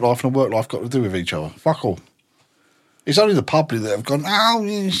private life and her work life got to do with each other? Fuck all. It's only the public that have gone, oh,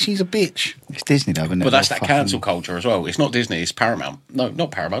 yeah, she's a bitch. It's Disney though, isn't it? But that's They're that cancel culture as well. It's not Disney, it's Paramount. No,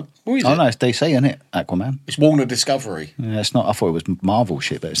 not Paramount. What is Oh it? no, it's DC, isn't it? Aquaman. It's Warner Discovery. Yeah, it's not. I thought it was Marvel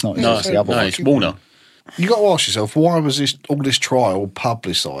shit, but it's not. No, It's the other no, one. it's Warner. You got to ask yourself, why was all this trial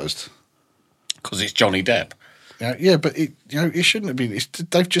publicised? Because it's Johnny Depp. Yeah, but it shouldn't have been.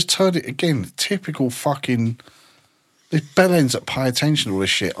 They've just turned it again. Typical fucking. There's bellends that pay attention to all this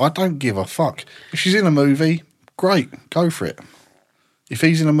shit. I don't give a fuck. If she's in a movie, great, go for it. If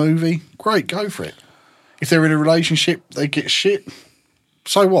he's in a movie, great, go for it. If they're in a relationship, they get shit.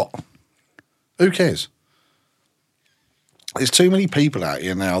 So what? Who cares? There's too many people out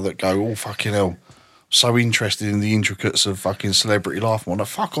here now that go, oh, fucking hell, so interested in the intricacies of fucking celebrity life. Well, no,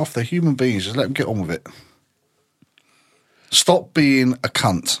 fuck off. They're human beings. Just let them get on with it. Stop being a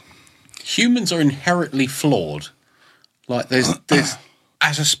cunt. Humans are inherently flawed. Like there's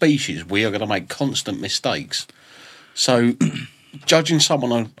as a species, we are going to make constant mistakes. So judging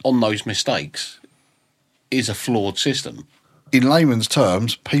someone on those mistakes is a flawed system. In layman's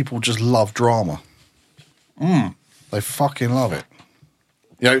terms, people just love drama. They fucking love it.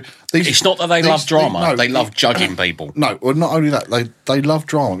 It's not that they love drama; they love judging people. No, well, not only that, they love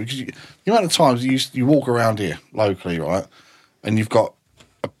drama because the amount of times you walk around here locally, right, and you've got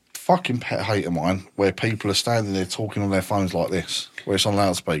a fucking pet hate of mine where people are standing there talking on their phones like this, where it's on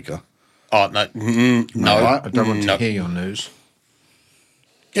loudspeaker. Oh no, no, Right, I don't want no. to hear your news.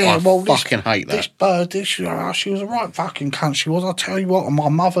 Yeah, I well, fucking hate that. This bird, she was a right fucking cunt. She was. I'll tell you what, and my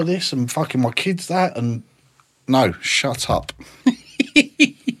mother this, and fucking my kids that, and no, shut up.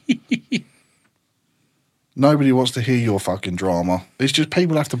 Nobody wants to hear your fucking drama. It's just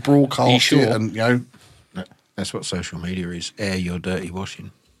people have to broadcast Are you sure? it, and That's what social media is. Air your dirty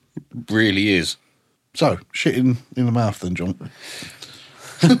washing. Really is. So shit in the mouth, then, John.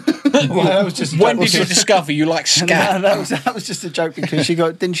 Well, that was just a When joke. did you discover you like No, scat? that was just a joke because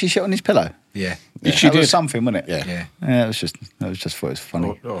didn't she shit on his pillow? Yeah. She That was did. something, wasn't it? Yeah. Yeah. Yeah, it was just thought it was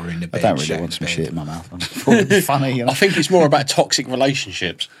funny. Or in the I bed. don't really shat want in some the shit bed. in my mouth. I just thought it'd be funny, you know. I think it's more about toxic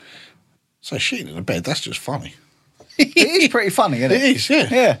relationships. So shitting in the bed, that's just funny. It is pretty funny, isn't it? It is, yeah.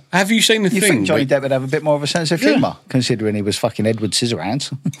 Yeah. Have you seen the You thing? think Johnny with- Depp would have a bit more of a sense of Yeah. humour, considering he was fucking Edward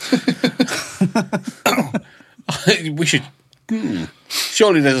Scissorhands. we should.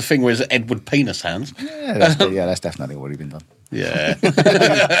 Surely there's a thing where it's Edward Penis Hands. Yeah, that's definitely already been done. Yeah.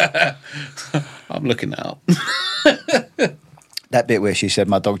 I'm looking that up. That bit where she said,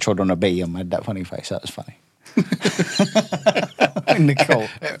 "My dog trod on a bee," and made that funny face. That was funny. Nicole.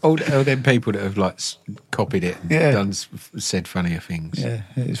 All them people that have copied it and Yeah. said funnier things. Yeah,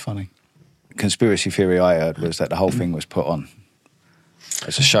 it is funny. Conspiracy theory I heard was that the whole thing was put on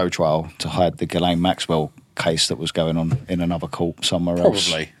as a show trial to hide the Ghislaine Maxwell case that was going on in another court somewhere else.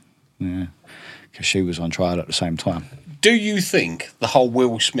 Probably. Yeah, because she was on trial at the same time. Do you think the whole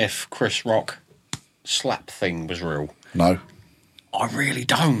Will Smith, Chris Rock slap thing was real? No. I really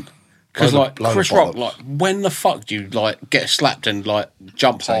don't. Because Load of Chris Rock, bollocks. when the fuck do you get slapped and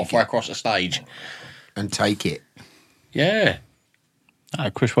jump halfway across the stage? And take it. Yeah.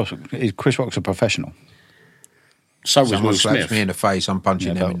 Chris Rock's a professional. So was Someone Will slaps Smith. me in the face, I'm punching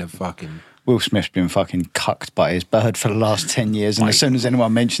Yeah, them in but- the fucking... Will Smith's been fucking cucked by his bird for the last 10 years, and as soon as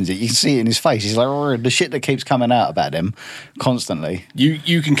anyone mentions it, you can see it in his face. He's like, "Oh, the shit that keeps coming out about him constantly."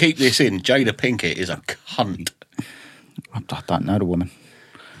 You can keep this in. Jada Pinkett is a cunt. I don't know the woman.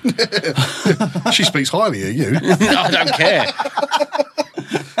 She speaks highly of you. I don't care.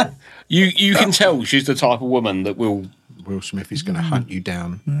 You can tell she's the type of woman that will. Will Smith is going to hunt you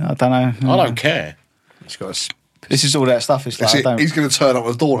down. I don't know. I don't care. He's got a This is all that stuff. It's like, I don't. He's going to turn up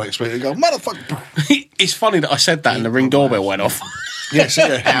at the door next week and go, motherfucker. It's funny that I said that and the Ring doorbell went off. Yes,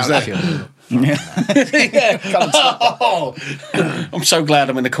 yeah, he was there. Oh, I'm so glad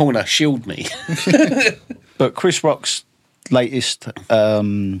I'm in the corner. Shield me. But Chris Rock's latest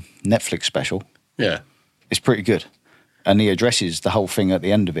Netflix special Yeah. is pretty good. And he addresses the whole thing at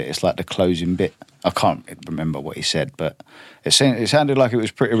the end of it. It's like the closing bit. I can't remember what he said, but it sounded like it was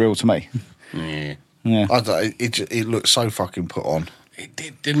pretty real to me. Yeah. Yeah. I don't, it looked so fucking put on. It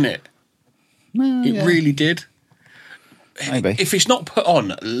did, didn't it? Well, It yeah. really did. Maybe. If it's not put on,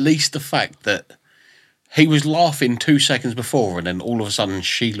 at least the fact that he was laughing 2 seconds before and then all of a sudden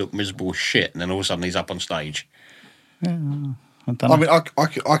she looked miserable as shit and then all of a sudden he's up on stage. I don't know. I mean,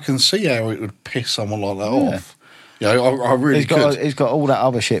 I can see how it would piss someone like that off. Yeah, I really He's could. got all that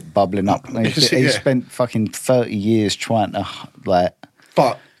other shit bubbling up. He's Yeah. spent fucking 30 years trying to like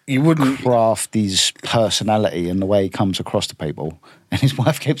But you wouldn't. craft his personality and the way he comes across to people, and his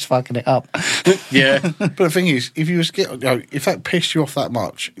wife keeps fucking it up. Yeah. But the thing is, if you was if that pissed you off that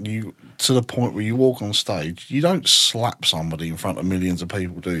much, you to the point where you walk on stage, you don't slap somebody in front of millions of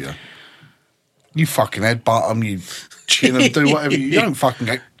people, do you? You fucking headbutt them, you chin them, do whatever. You don't fucking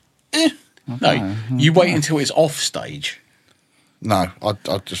go. No, you wait until it's off stage. No,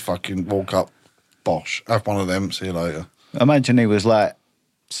 I'd just fucking walk up, bosh, have one of them, see you later. Imagine he was like,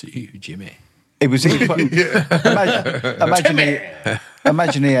 See you, Jimmy. it was.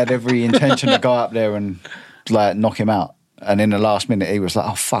 Imagine he had every intention to go up there and like knock him out. And in the last minute, he was like,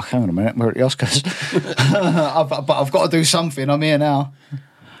 "Oh fuck, hang on a minute, we're at the Oscars, but I've got to do something. I'm here now.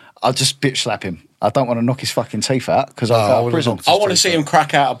 I'll just bitch slap him. I don't want to knock his fucking teeth out because I'll I go to would've prison." knocked I want to see him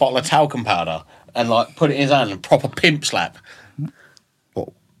crack out a bottle of talcum powder and like put it in his hand and proper pimp slap. What?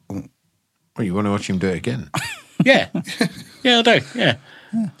 Well, you want to watch him do it again? Yeah. Yeah, I do. Yeah.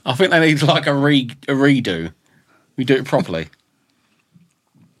 I think they need like a redo. We do it properly.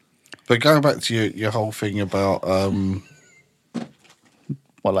 But going back to your whole thing about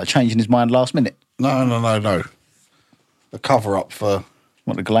What, like changing his mind last minute? no, the cover up for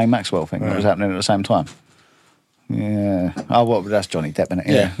What, the Ghislaine Maxwell thing that was happening at the same time? Yeah. Oh, well, that's Johnny Depp, innit?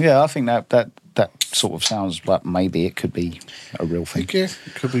 Yeah. Yeah, I think that sort of sounds like maybe it could be a real thing. yeah,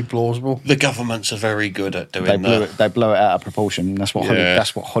 it could be plausible. The governments are very good at doing They blow it out of proportion. That's what Yeah.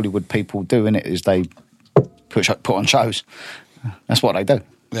 that's what Hollywood people do, innit? Is they put on shows. That's what they do.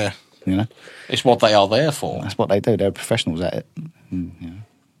 Yeah. You know, It's what they are there for. that's what they do. They're professionals at it. And, you know,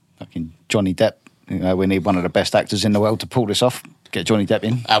 fucking Johnny Depp. You know, we need one of the best actors in the world to pull this off. Get Johnny Depp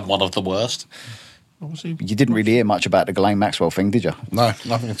in. And one of the worst. You didn't really hear much about the Ghislaine Maxwell thing, did you? No,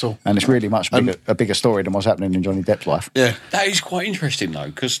 nothing at all. And it's really much a bigger story than what's happening in Johnny Depp's life. Yeah. That is quite interesting though,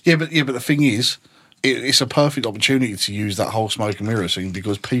 because But the thing is, it's a perfect opportunity to use that whole smoke and mirror thing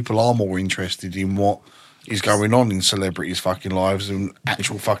because people are more interested in what is going on in celebrities' fucking lives than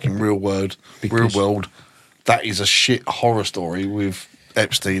actual fucking real world. That is a shit horror story with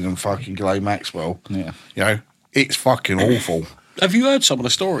Epstein and fucking Ghislaine Maxwell. Yeah. You know, it's fucking awful. have you heard some of the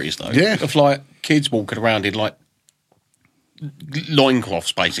stories though? Yeah. Of like kids walking around in like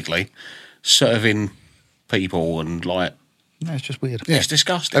loincloths basically, serving people and like No, it's just weird. Yeah. it's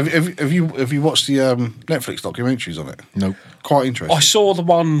disgusting. Have you watched the Netflix documentaries on it? Nope. Quite interesting. I saw the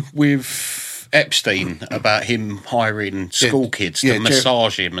one with Epstein about him hiring school kids to yeah,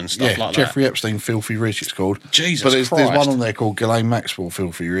 massage him and stuff like Jeffrey Epstein, Filthy Rich, it's called. Jesus but there's Christ. one on there called Ghislaine Maxwell,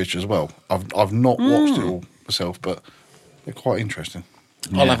 Filthy Rich as well. I've not watched it all myself, but they're quite interesting.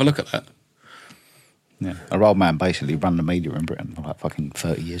 that. I'll have a look at that. Yeah. Our old man basically ran the media in Britain for like fucking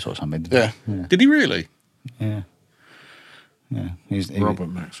 30 years or something. Yeah. Did he really? Yeah. Yeah. Robert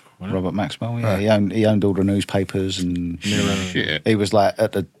Maxwell. wasn't it? Robert Maxwell, yeah. He owned all the newspapers and Shit. he was like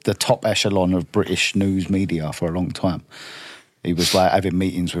at the top echelon of British news media for a long time. He was like having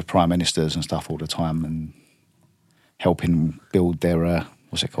meetings with prime ministers and stuff all the time and helping build their,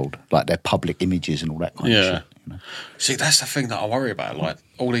 what's it called? Like their public images and all that kind of Yeah. shit. You know? See, that's the thing that I worry about. Like,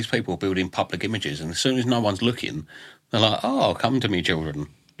 all these people building public images, and as soon as no one's looking, they're like, oh, come to me, children.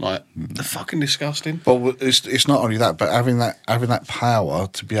 Like, they're fucking disgusting. But it's not only that, but having that power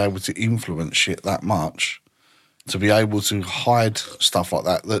to be able to influence shit that much, to be able to hide stuff like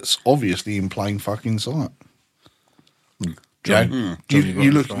that that's obviously in plain fucking sight. Johnny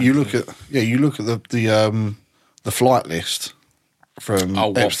You got look at the flight list from Oh,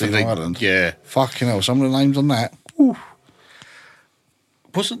 what, Epstein for the- Island. yeah. Fucking hell, some of the names on that.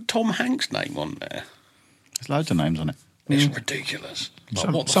 Wasn't Tom Hanks' name on there? There's loads of names on it. It's ridiculous.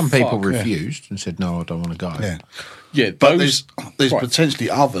 Like, what the Some people fuck? refused and said, "No, I don't want to go." Yeah. Yeah, But those, there's right. potentially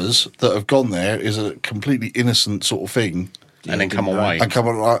others that have gone there is a completely innocent sort of thing and then come didn't know. away. and come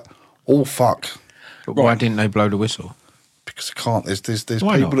on like, oh fuck, But why didn't they blow the whistle? because they can't. There's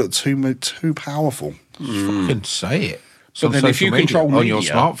Why people not? that are too powerful. Fucking say it. It's But on then if social you media, control on your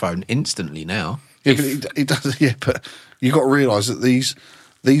media- smartphone instantly now. Yeah, but it does. Yeah, but you got to realise that these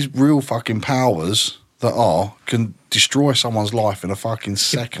real fucking powers can destroy someone's life in a fucking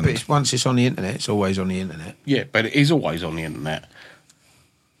second. But once it's on the internet, it's always on the internet. Yeah, but it is always on the internet.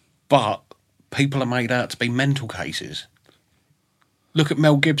 But people are made out to be mental cases. Look at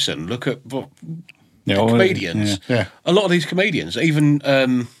Mel Gibson. Look at the comedians. yeah. A lot of these comedians, even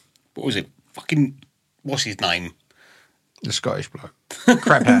what was it? Fucking what's his name? The Scottish bloke,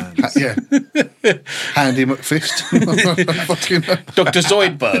 crap hands. Yeah, Handy McFist. Fucking Dr.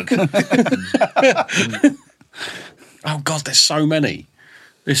 Zoidberg. Oh God, there's so many.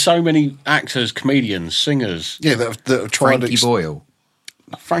 There's so many actors, comedians, singers. yeah, that have tried Frankie Boyle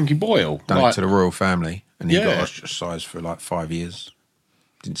Frankie Boyle. done like- it to the royal family, and he Yeah. got ostracised for like 5 years.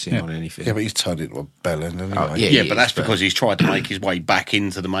 Didn't see him on anything. Yeah, but he's turned into a bellend anyway. Oh, yeah. yeah, he but is, that's but- because he's tried to make his way back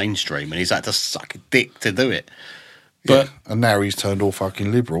into the mainstream, and he's had to suck a dick to do it. But And now he's turned all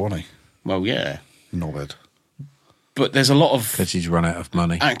fucking liberal, hasn't well, yeah. he? Knobhead. But there's a lot of Because he's run out of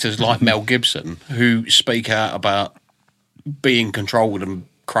money. actors like Mel Gibson who speak out about being controlled and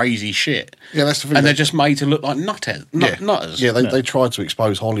crazy shit. Yeah, that's the thing. And they're just made to look like nutters. Yeah, they tried to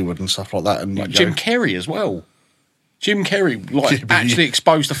expose Hollywood and stuff like that. And Like you Jim go, Carrey as well. Jim Carrey Yeah, but actually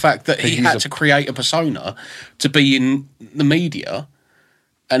exposed the fact that he he's had a- to create a persona to be in the media,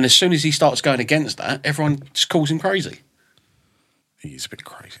 and as soon as he starts going against that, everyone just calls him crazy. he's a bit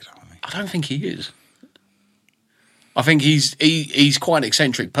crazy, don't he? I don't think he is. I think he's quite an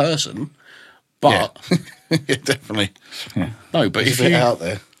eccentric person, but Yeah, definitely. no. But He's if a bit you out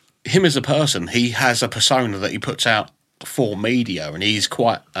there. him as a person, he has a persona that he puts out for media, and he's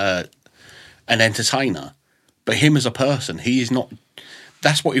quite an entertainer. But him as a person, he is not.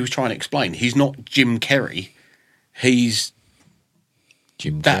 That's what he was trying to explain. He's not Jim Carrey. He's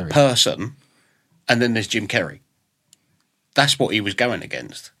Jim that Carrey. person, and then there's Jim Carrey. That's what he was going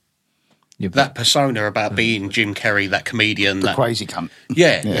against. Yeah, but That persona about being Jim Carrey, that comedian, The that crazy cunt.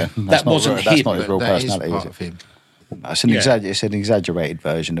 yeah, Yeah, that that's not wasn't real- that's him. not his real that is personality, part is it? of him. It's an, Yeah. it's an exaggerated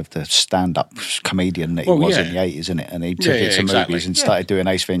version of the stand-up comedian that he Well, was yeah. in the 80s, isn't it? And he took Yeah, it yeah, to exactly. movies and Yeah. started doing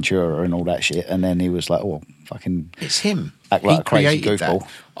Ace Ventura and all that shit. And then he was like, oh, fucking It's him. act like He a crazy created goofball. that.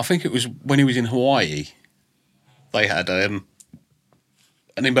 I think it was when he was in Hawaii. They had an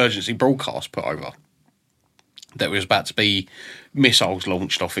emergency broadcast put over. There was about to be missiles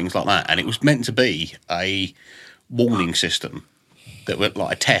launched or things like that, and it was meant to be a warning system that was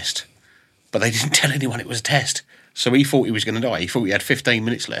like a test, but they didn't tell anyone it was a test. So he thought he was going to die. He thought he had 15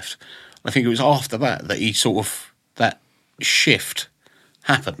 minutes left. I think it was after that he sort of that shift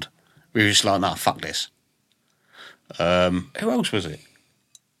happened. We were just like, nah, fuck this. Who else was it?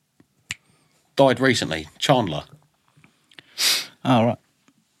 Died recently, Chandler. Oh, right.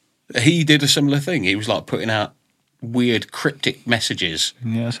 He did a similar thing. He was like putting out weird cryptic messages.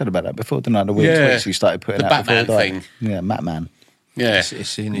 Yeah, I said about that before, didn't I? The weird Yeah. tweets he started putting The out before he Batman died. thing. Yeah, Batman. Yeah,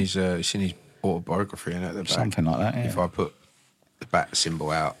 It's in his autobiography and at the back. Something like that, yeah. If I put the bat symbol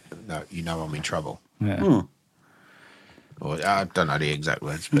out, no, you know I'm in trouble. Yeah. Or I don't know the exact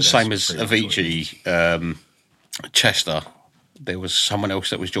words. But same that's as pretty much what it is. Avicii, Chester. There was someone else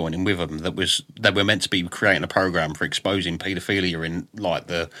that was joining with them. They were meant to be creating a program for exposing paedophilia in like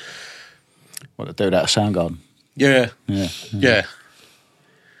the What to do that at Soundgarden. yeah. Yeah.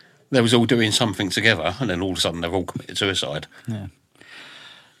 They was all doing something together, and then all of a sudden they've all committed suicide. Yeah,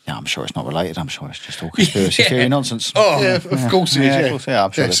 I'm sure it's not related. I'm sure it's just all conspiracy Yeah. theory nonsense. Oh, Yeah, of course it is. Yeah, Yeah, of course, yeah,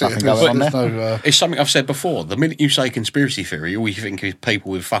 I'm sure there's nothing going on there's there. no, It's something I've said before. The minute you say conspiracy theory, all you think is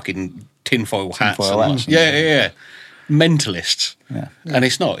people with fucking tinfoil hats. Tinfoil and- hats and- yeah. Mentalists. Yeah. And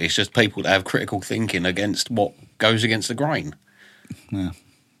it's not. It's just people that have critical thinking against what goes against the grain. It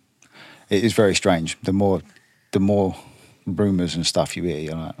is very strange. The more rumours and stuff you hear,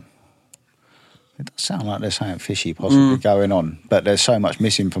 you're like, it does sound like there's something fishy possibly going on, but there's so much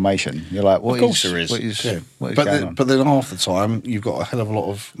misinformation. You're like, what Of course is- there is. What is, yeah. what is but going then, on? but then half the time you've got a hell of a lot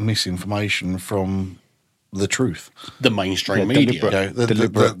of misinformation from the truth. The mainstream Yeah, media. deliberate. You know, the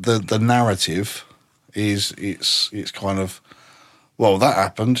Deliberate. the narrative is it's kind of, well, that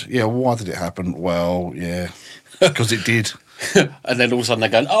happened. Yeah, why did it happen? Well, yeah, because it did. And then all of a sudden they're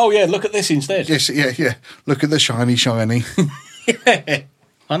going, oh, yeah, look at this instead. Yes, yeah. Look at the shiny.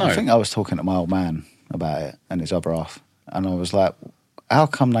 I know. I think I was talking to my old man about it and his other half, and I was like, how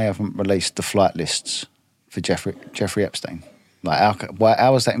come they haven't released the flight lists for Jeffrey Epstein? Like,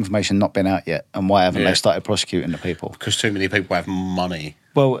 how has that information not been out yet, and why haven't Yeah. they started prosecuting the people? Because too many people have money.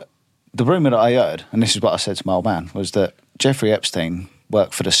 Well, the rumour that I heard, and this is what I said to my old man, was that Jeffrey Epstein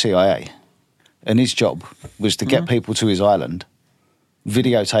worked for the CIA, and his job was to get people to his island,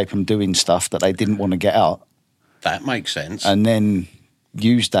 videotape them doing stuff that they didn't want to get out, That makes sense. and then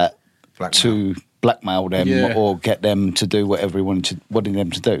use that Blackmail. to blackmail them Yeah. or get them to do whatever he wanted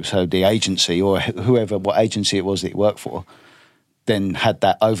them to do. So the agency or whoever, what agency it was that he worked for, then had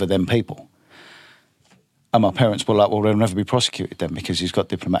that over them people. And my parents were like, well, they'll never be prosecuted then because he's got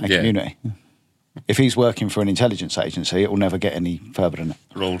diplomatic Yeah. immunity. If he's working for an intelligence agency, it will never get any further than that.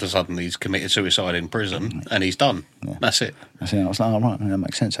 All of a sudden, he's committed suicide in prison, and he's done. That's it. I was like, oh, right, that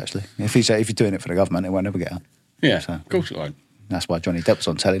makes sense, actually. If you're doing it for the government, it won't ever get out. Yeah, So- of course it won't. That's why Johnny Depp was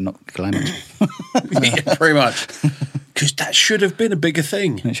on telly, not claiming it. Yeah, pretty much. Because that should have been a bigger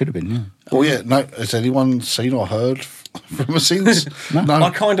thing. It should have been, yeah. Well, yeah. No, has anyone seen or heard from her since? No. I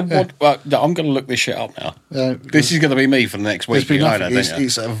kind of want. I'm going to look this shit up now. Yeah, This is going to be me for the next There's week. You been know nothing. that, It's, don't you?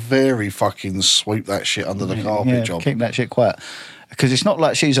 it's a very fucking sweep that shit under the carpet job. Keep that shit quiet. Because it's not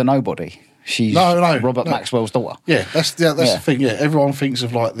like she's a nobody. She's No, Robert no. Maxwell's daughter. Yeah, that's Yeah. the thing. Yeah, everyone thinks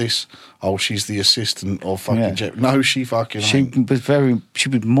of like this. Oh, she's the assistant of fucking Yeah. Jeff. No, she fucking. She ain't.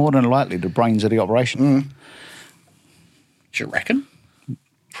 was more than likely the brains of the operation. Do you reckon?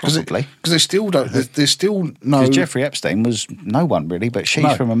 Probably. Because they still don't. There's still no. Because Jeffrey Epstein was no one really, but she's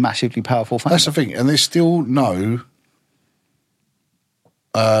No. from a massively powerful family. That's the thing, and there's still no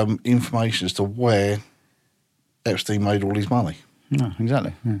information as to where Epstein made all his money. No,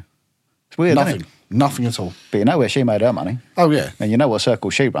 exactly. Yeah. It's weird, isn't Nothing. it? Nothing at all. But you know where she made her money, Oh yeah, and you know what circle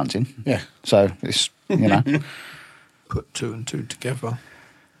she runs in. yeah. So it's know, Put two and two together.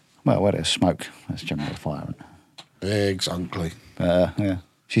 well, where there's smoke, there's generally fire. Isn't there? Exactly. Yeah,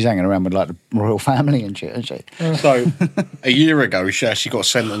 she's hanging around with like the royal family and shit, isn't she? So, a year ago, she actually got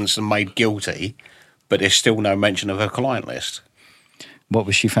sentenced and made guilty, but there's still no mention of her client list. What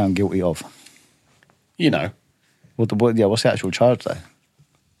was she found guilty of? You know. What's the actual charge though?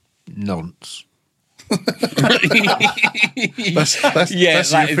 Nonce. That's Yeah,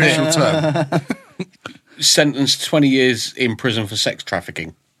 that's that the is official it. term. Sentenced 20 years in prison for sex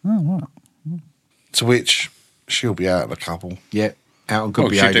trafficking. To which she'll be out in a couple. Yeah, out on good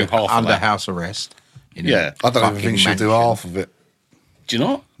Well, she'll do behaviour, half of under that. house arrest. in a Yeah. I don't even fucking think she'll do mansion. half of it. Do you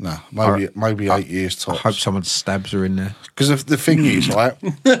not? No, maybe 8 years I tops. hope someone stabs her in there. Because the thing is, right?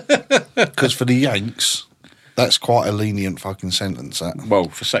 Because for the Yanks, that's quite a lenient fucking sentence. That. Well,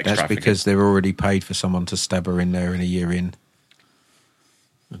 for sex That's trafficking. because they're already paid for someone to stab her in there in a year in.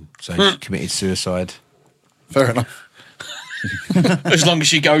 And so she committed suicide. Fair enough. As long as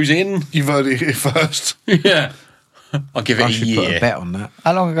she goes in, You've heard it here first. yeah. I'll give it I a should put a year. bet on that.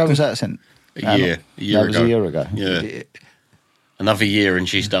 How long ago was that sent? A year. A year that was ago. a year ago. Yeah. Another year and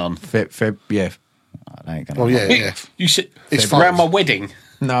she's done. Yeah. Oh, that ain't gonna Well, happen. yeah. You sit It's around fine. my wedding.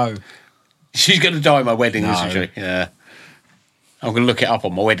 No. She's going to die at my wedding, No. isn't she? Yeah. I'm going to look it up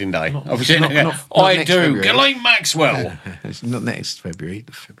on my wedding day. I was not- going, not I next do. February. Ghislaine Maxwell. It's not next February,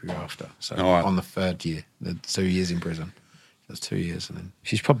 the February after. So All right. on the third year, the 2 years in prison. That's 2 years and then.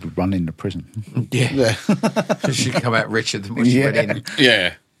 She's probably running the prison. Yeah. Yeah. She'd come out richer than what she Yeah. went in.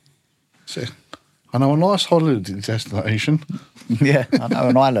 Yeah. So, I know a nice holiday destination. Yeah, I know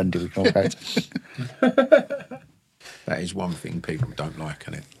an island we can all go to. That is one thing people don't like,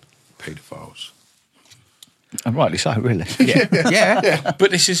 isn't it? Paedophiles. And rightly so, really. Yeah. Yeah.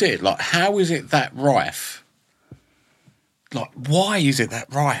 But this is it. Like, how is it that rife? Like, why is it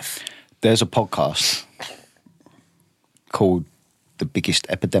that rife? There's a podcast called The Biggest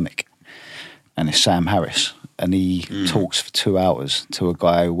Epidemic, and it's Sam Harris, and he talks for 2 hours to a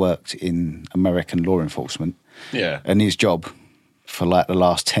guy who worked in American law enforcement, Yeah. and his job for like the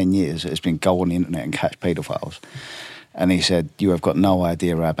last 10 years has been go on the internet and catch paedophiles. And he said, you have got no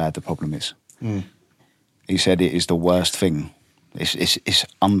idea how bad the problem is. He said it is the worst thing. It's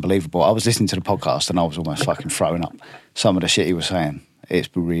unbelievable. I was listening to the podcast and I was almost fucking throwing up. Some of the shit he was saying, it's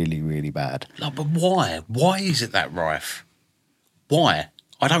really, really bad. Like, but why? Why is it that rife? Why?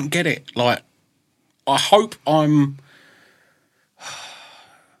 I don't get it. Like, I hope I'm...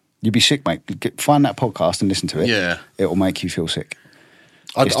 You'd be sick, mate. Find that podcast and listen to it. Yeah. It will make you feel sick.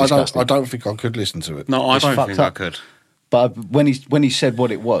 I It's don't disgusting. think I could listen to it. No, I It's don't fucked think I up. could. But when he said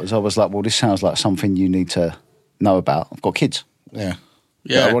what it was, I was like, well, this sounds like something you need to know about. I've got kids. Yeah. that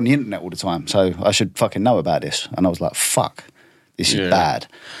Yeah. are on the internet all the time, so I should fucking know about this. And I was like, fuck, this Yeah. is bad.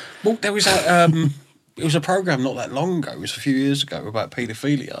 Well, there was a it was a program not that long ago. It was a few years ago about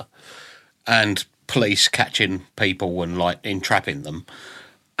paedophilia and police catching people and like entrapping them.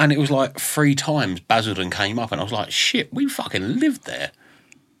 And it was like 3 times Basildon came up, and I was like, shit, we fucking lived there.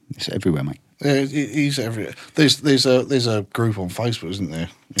 It's everywhere, mate. Yeah, he's everywhere. There's a group on Facebook, isn't there,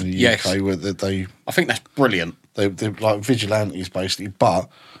 in the Yes. UK where they I think that's brilliant. they're like vigilantes basically, but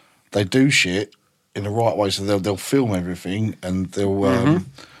they do shit in the right way. So they'll film everything and they'll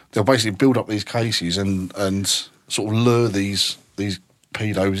basically build up these cases and sort of lure these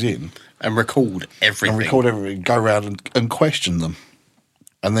pedos in And record everything. and record everything, go around and question them,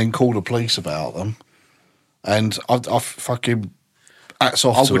 and then call the police about them. And I fucking hats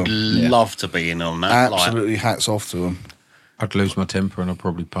off I to would them. love to be in on that. Absolutely hats off to them. I'd lose my temper and I'd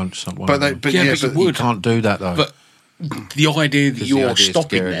probably punch someone. But they, but Yeah, yeah, but you but would. you can't do that though. But the idea that 'Cause the you're idea is to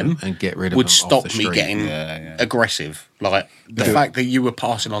stopping get rid of them them and get rid of would them off stop the me street. getting Yeah. aggressive. Like the fact that you were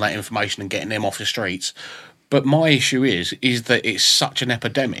passing on that information and getting them off the streets. But my issue is that it's such an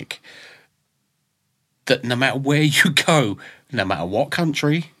epidemic that no matter where you go, no matter what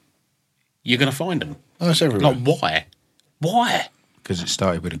country, you're going to find them. oh, it's everywhere. Like, why? Why? Because it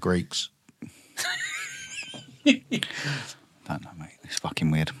started with the Greeks. Don't know, mate. It's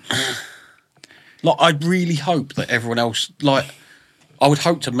fucking weird. Like, I really hope that everyone else, like, I would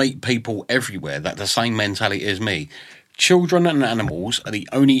hope to meet people everywhere that the same mentality as me. Children and animals are the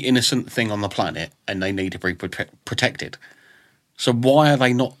only innocent thing on the planet, and they need to be protected. So why are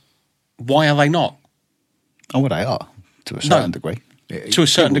they not? Why are they not? Oh, well, they are to a certain degree. To a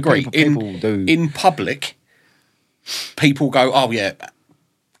certain degree, people do. in public, people go, "Oh yeah,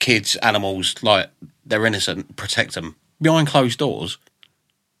 kids, animals, like they're innocent. Protect them." Behind closed doors,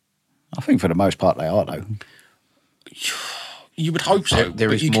 I think for the most part they are, though. you would hope so. There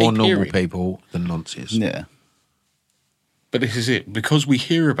but is you more keep normal hearing- people than nonces. Yeah. But this is it, because we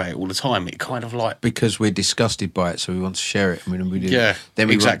hear about it all the time. It kind of like Because we're disgusted by it, so we want to share it. I mean, we do. Yeah, then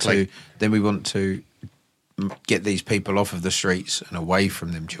we exactly. Then we want to get these people off of the streets and away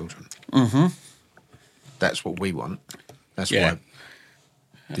from them children. Mm-hmm. That's what we want. That's Yeah. why.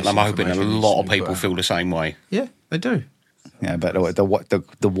 and I'm hoping a disinformation needs lot to of be people put out. feel the same way. Yeah, they do. Yeah, but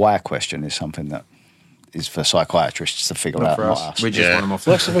the why question is something that is for psychiatrists to figure out, For not us, us. we just Yeah. want them off.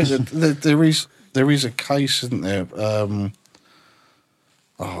 Well, that's the thing. There is a case, isn't there?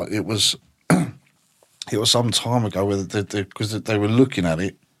 It was some time ago where because they were looking at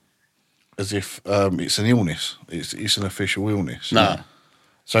it as if it's an illness. It's an official illness. No.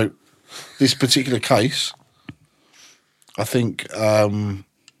 So this particular case, I think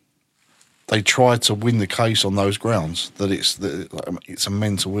they tried to win the case on those grounds that it's a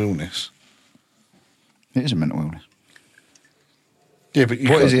mental illness. It is a mental illness. Yeah, but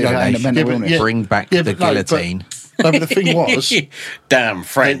What is it about the mental but- illness? Bring back the guillotine. No, but the thing was, Damn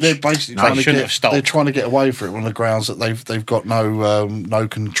French. they're basically They trying to shouldn't have stopped. they're trying to get away from it on the grounds that they've got no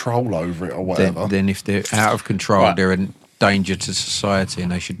control over it or whatever. Then if they're out of control, Right. they're a danger to society,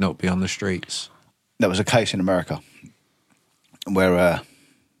 and they should not be on the streets. There was a case in America where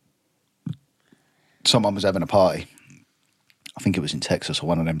someone was having a party. I think it was in Texas or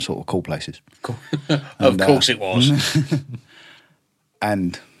one of them sort of cool places. Of course it was.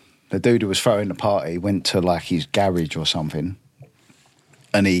 And the dude who was throwing the party went to like his garage or something,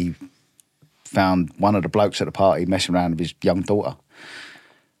 and he found one of the blokes at the party messing around with his young daughter.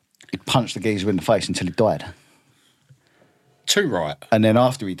 He punched the geezer in the face until he died. Too right. And then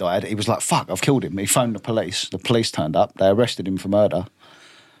after he died, he was like, fuck, I've killed him. He phoned the police. The police turned up. They arrested him for murder.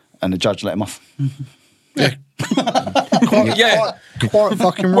 And the judge let him off. Yeah. Quite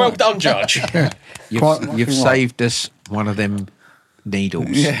fucking right. Well done, Judge. You've Quite fucking right. saved us one of them needles.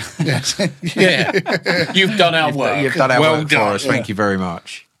 Yeah. Yeah. You've done our work. You've done our well work done. for us. Thank you very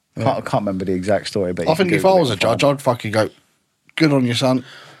much. I can't remember the exact story, but I you think can if I Google was it a and find judge, I'd fucking go, good on you, son.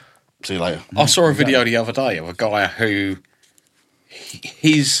 See you later. I saw a video the other day of a guy who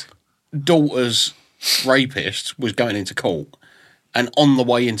his daughter's rapist was going into court, and on the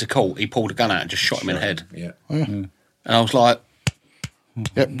way into court, he pulled a gun out and just shot him in the head. Yeah. And I was like,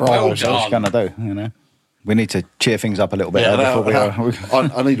 Yep, bravo. Well what it's done. going to do, you know. We need to cheer things up a little bit Yeah, before we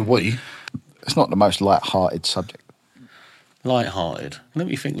I need a wee. It's not the most light-hearted subject. light-hearted. Let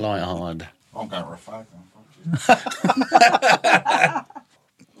me think light-hearted. I'm going for a fag.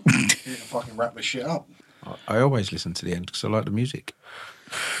 Fucking wrap this shit up. I always listen to the end because I like the music.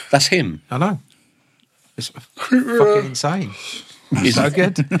 That's him. I know. It's fucking insane. He's so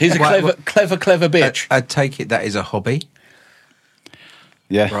good. He's a clever bitch. I take it that is a hobby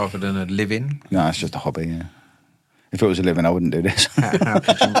Yeah. rather than a living. No, it's just a hobby, yeah. If it was a living, I wouldn't do this. How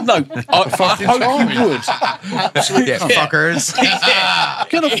could you? No, I hope you would. Yeah, fuckers.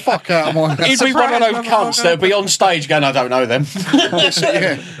 Get the fuck out of my He'd be one of those cunts that'd be on stage going, I don't know them.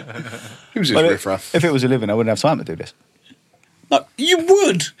 Yeah. Who's this But riffraff? if it was a living, I wouldn't have time to do this. No, you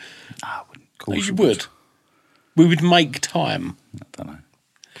would. I wouldn't. Of No, course you would. We would make time. I don't know.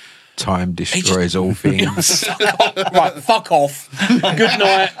 Time destroys all things. Right, fuck off. Good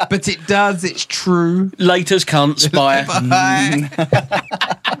night. But it does, it's true. Laters, cunts. Bye. Bye.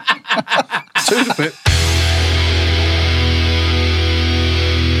 To the bit.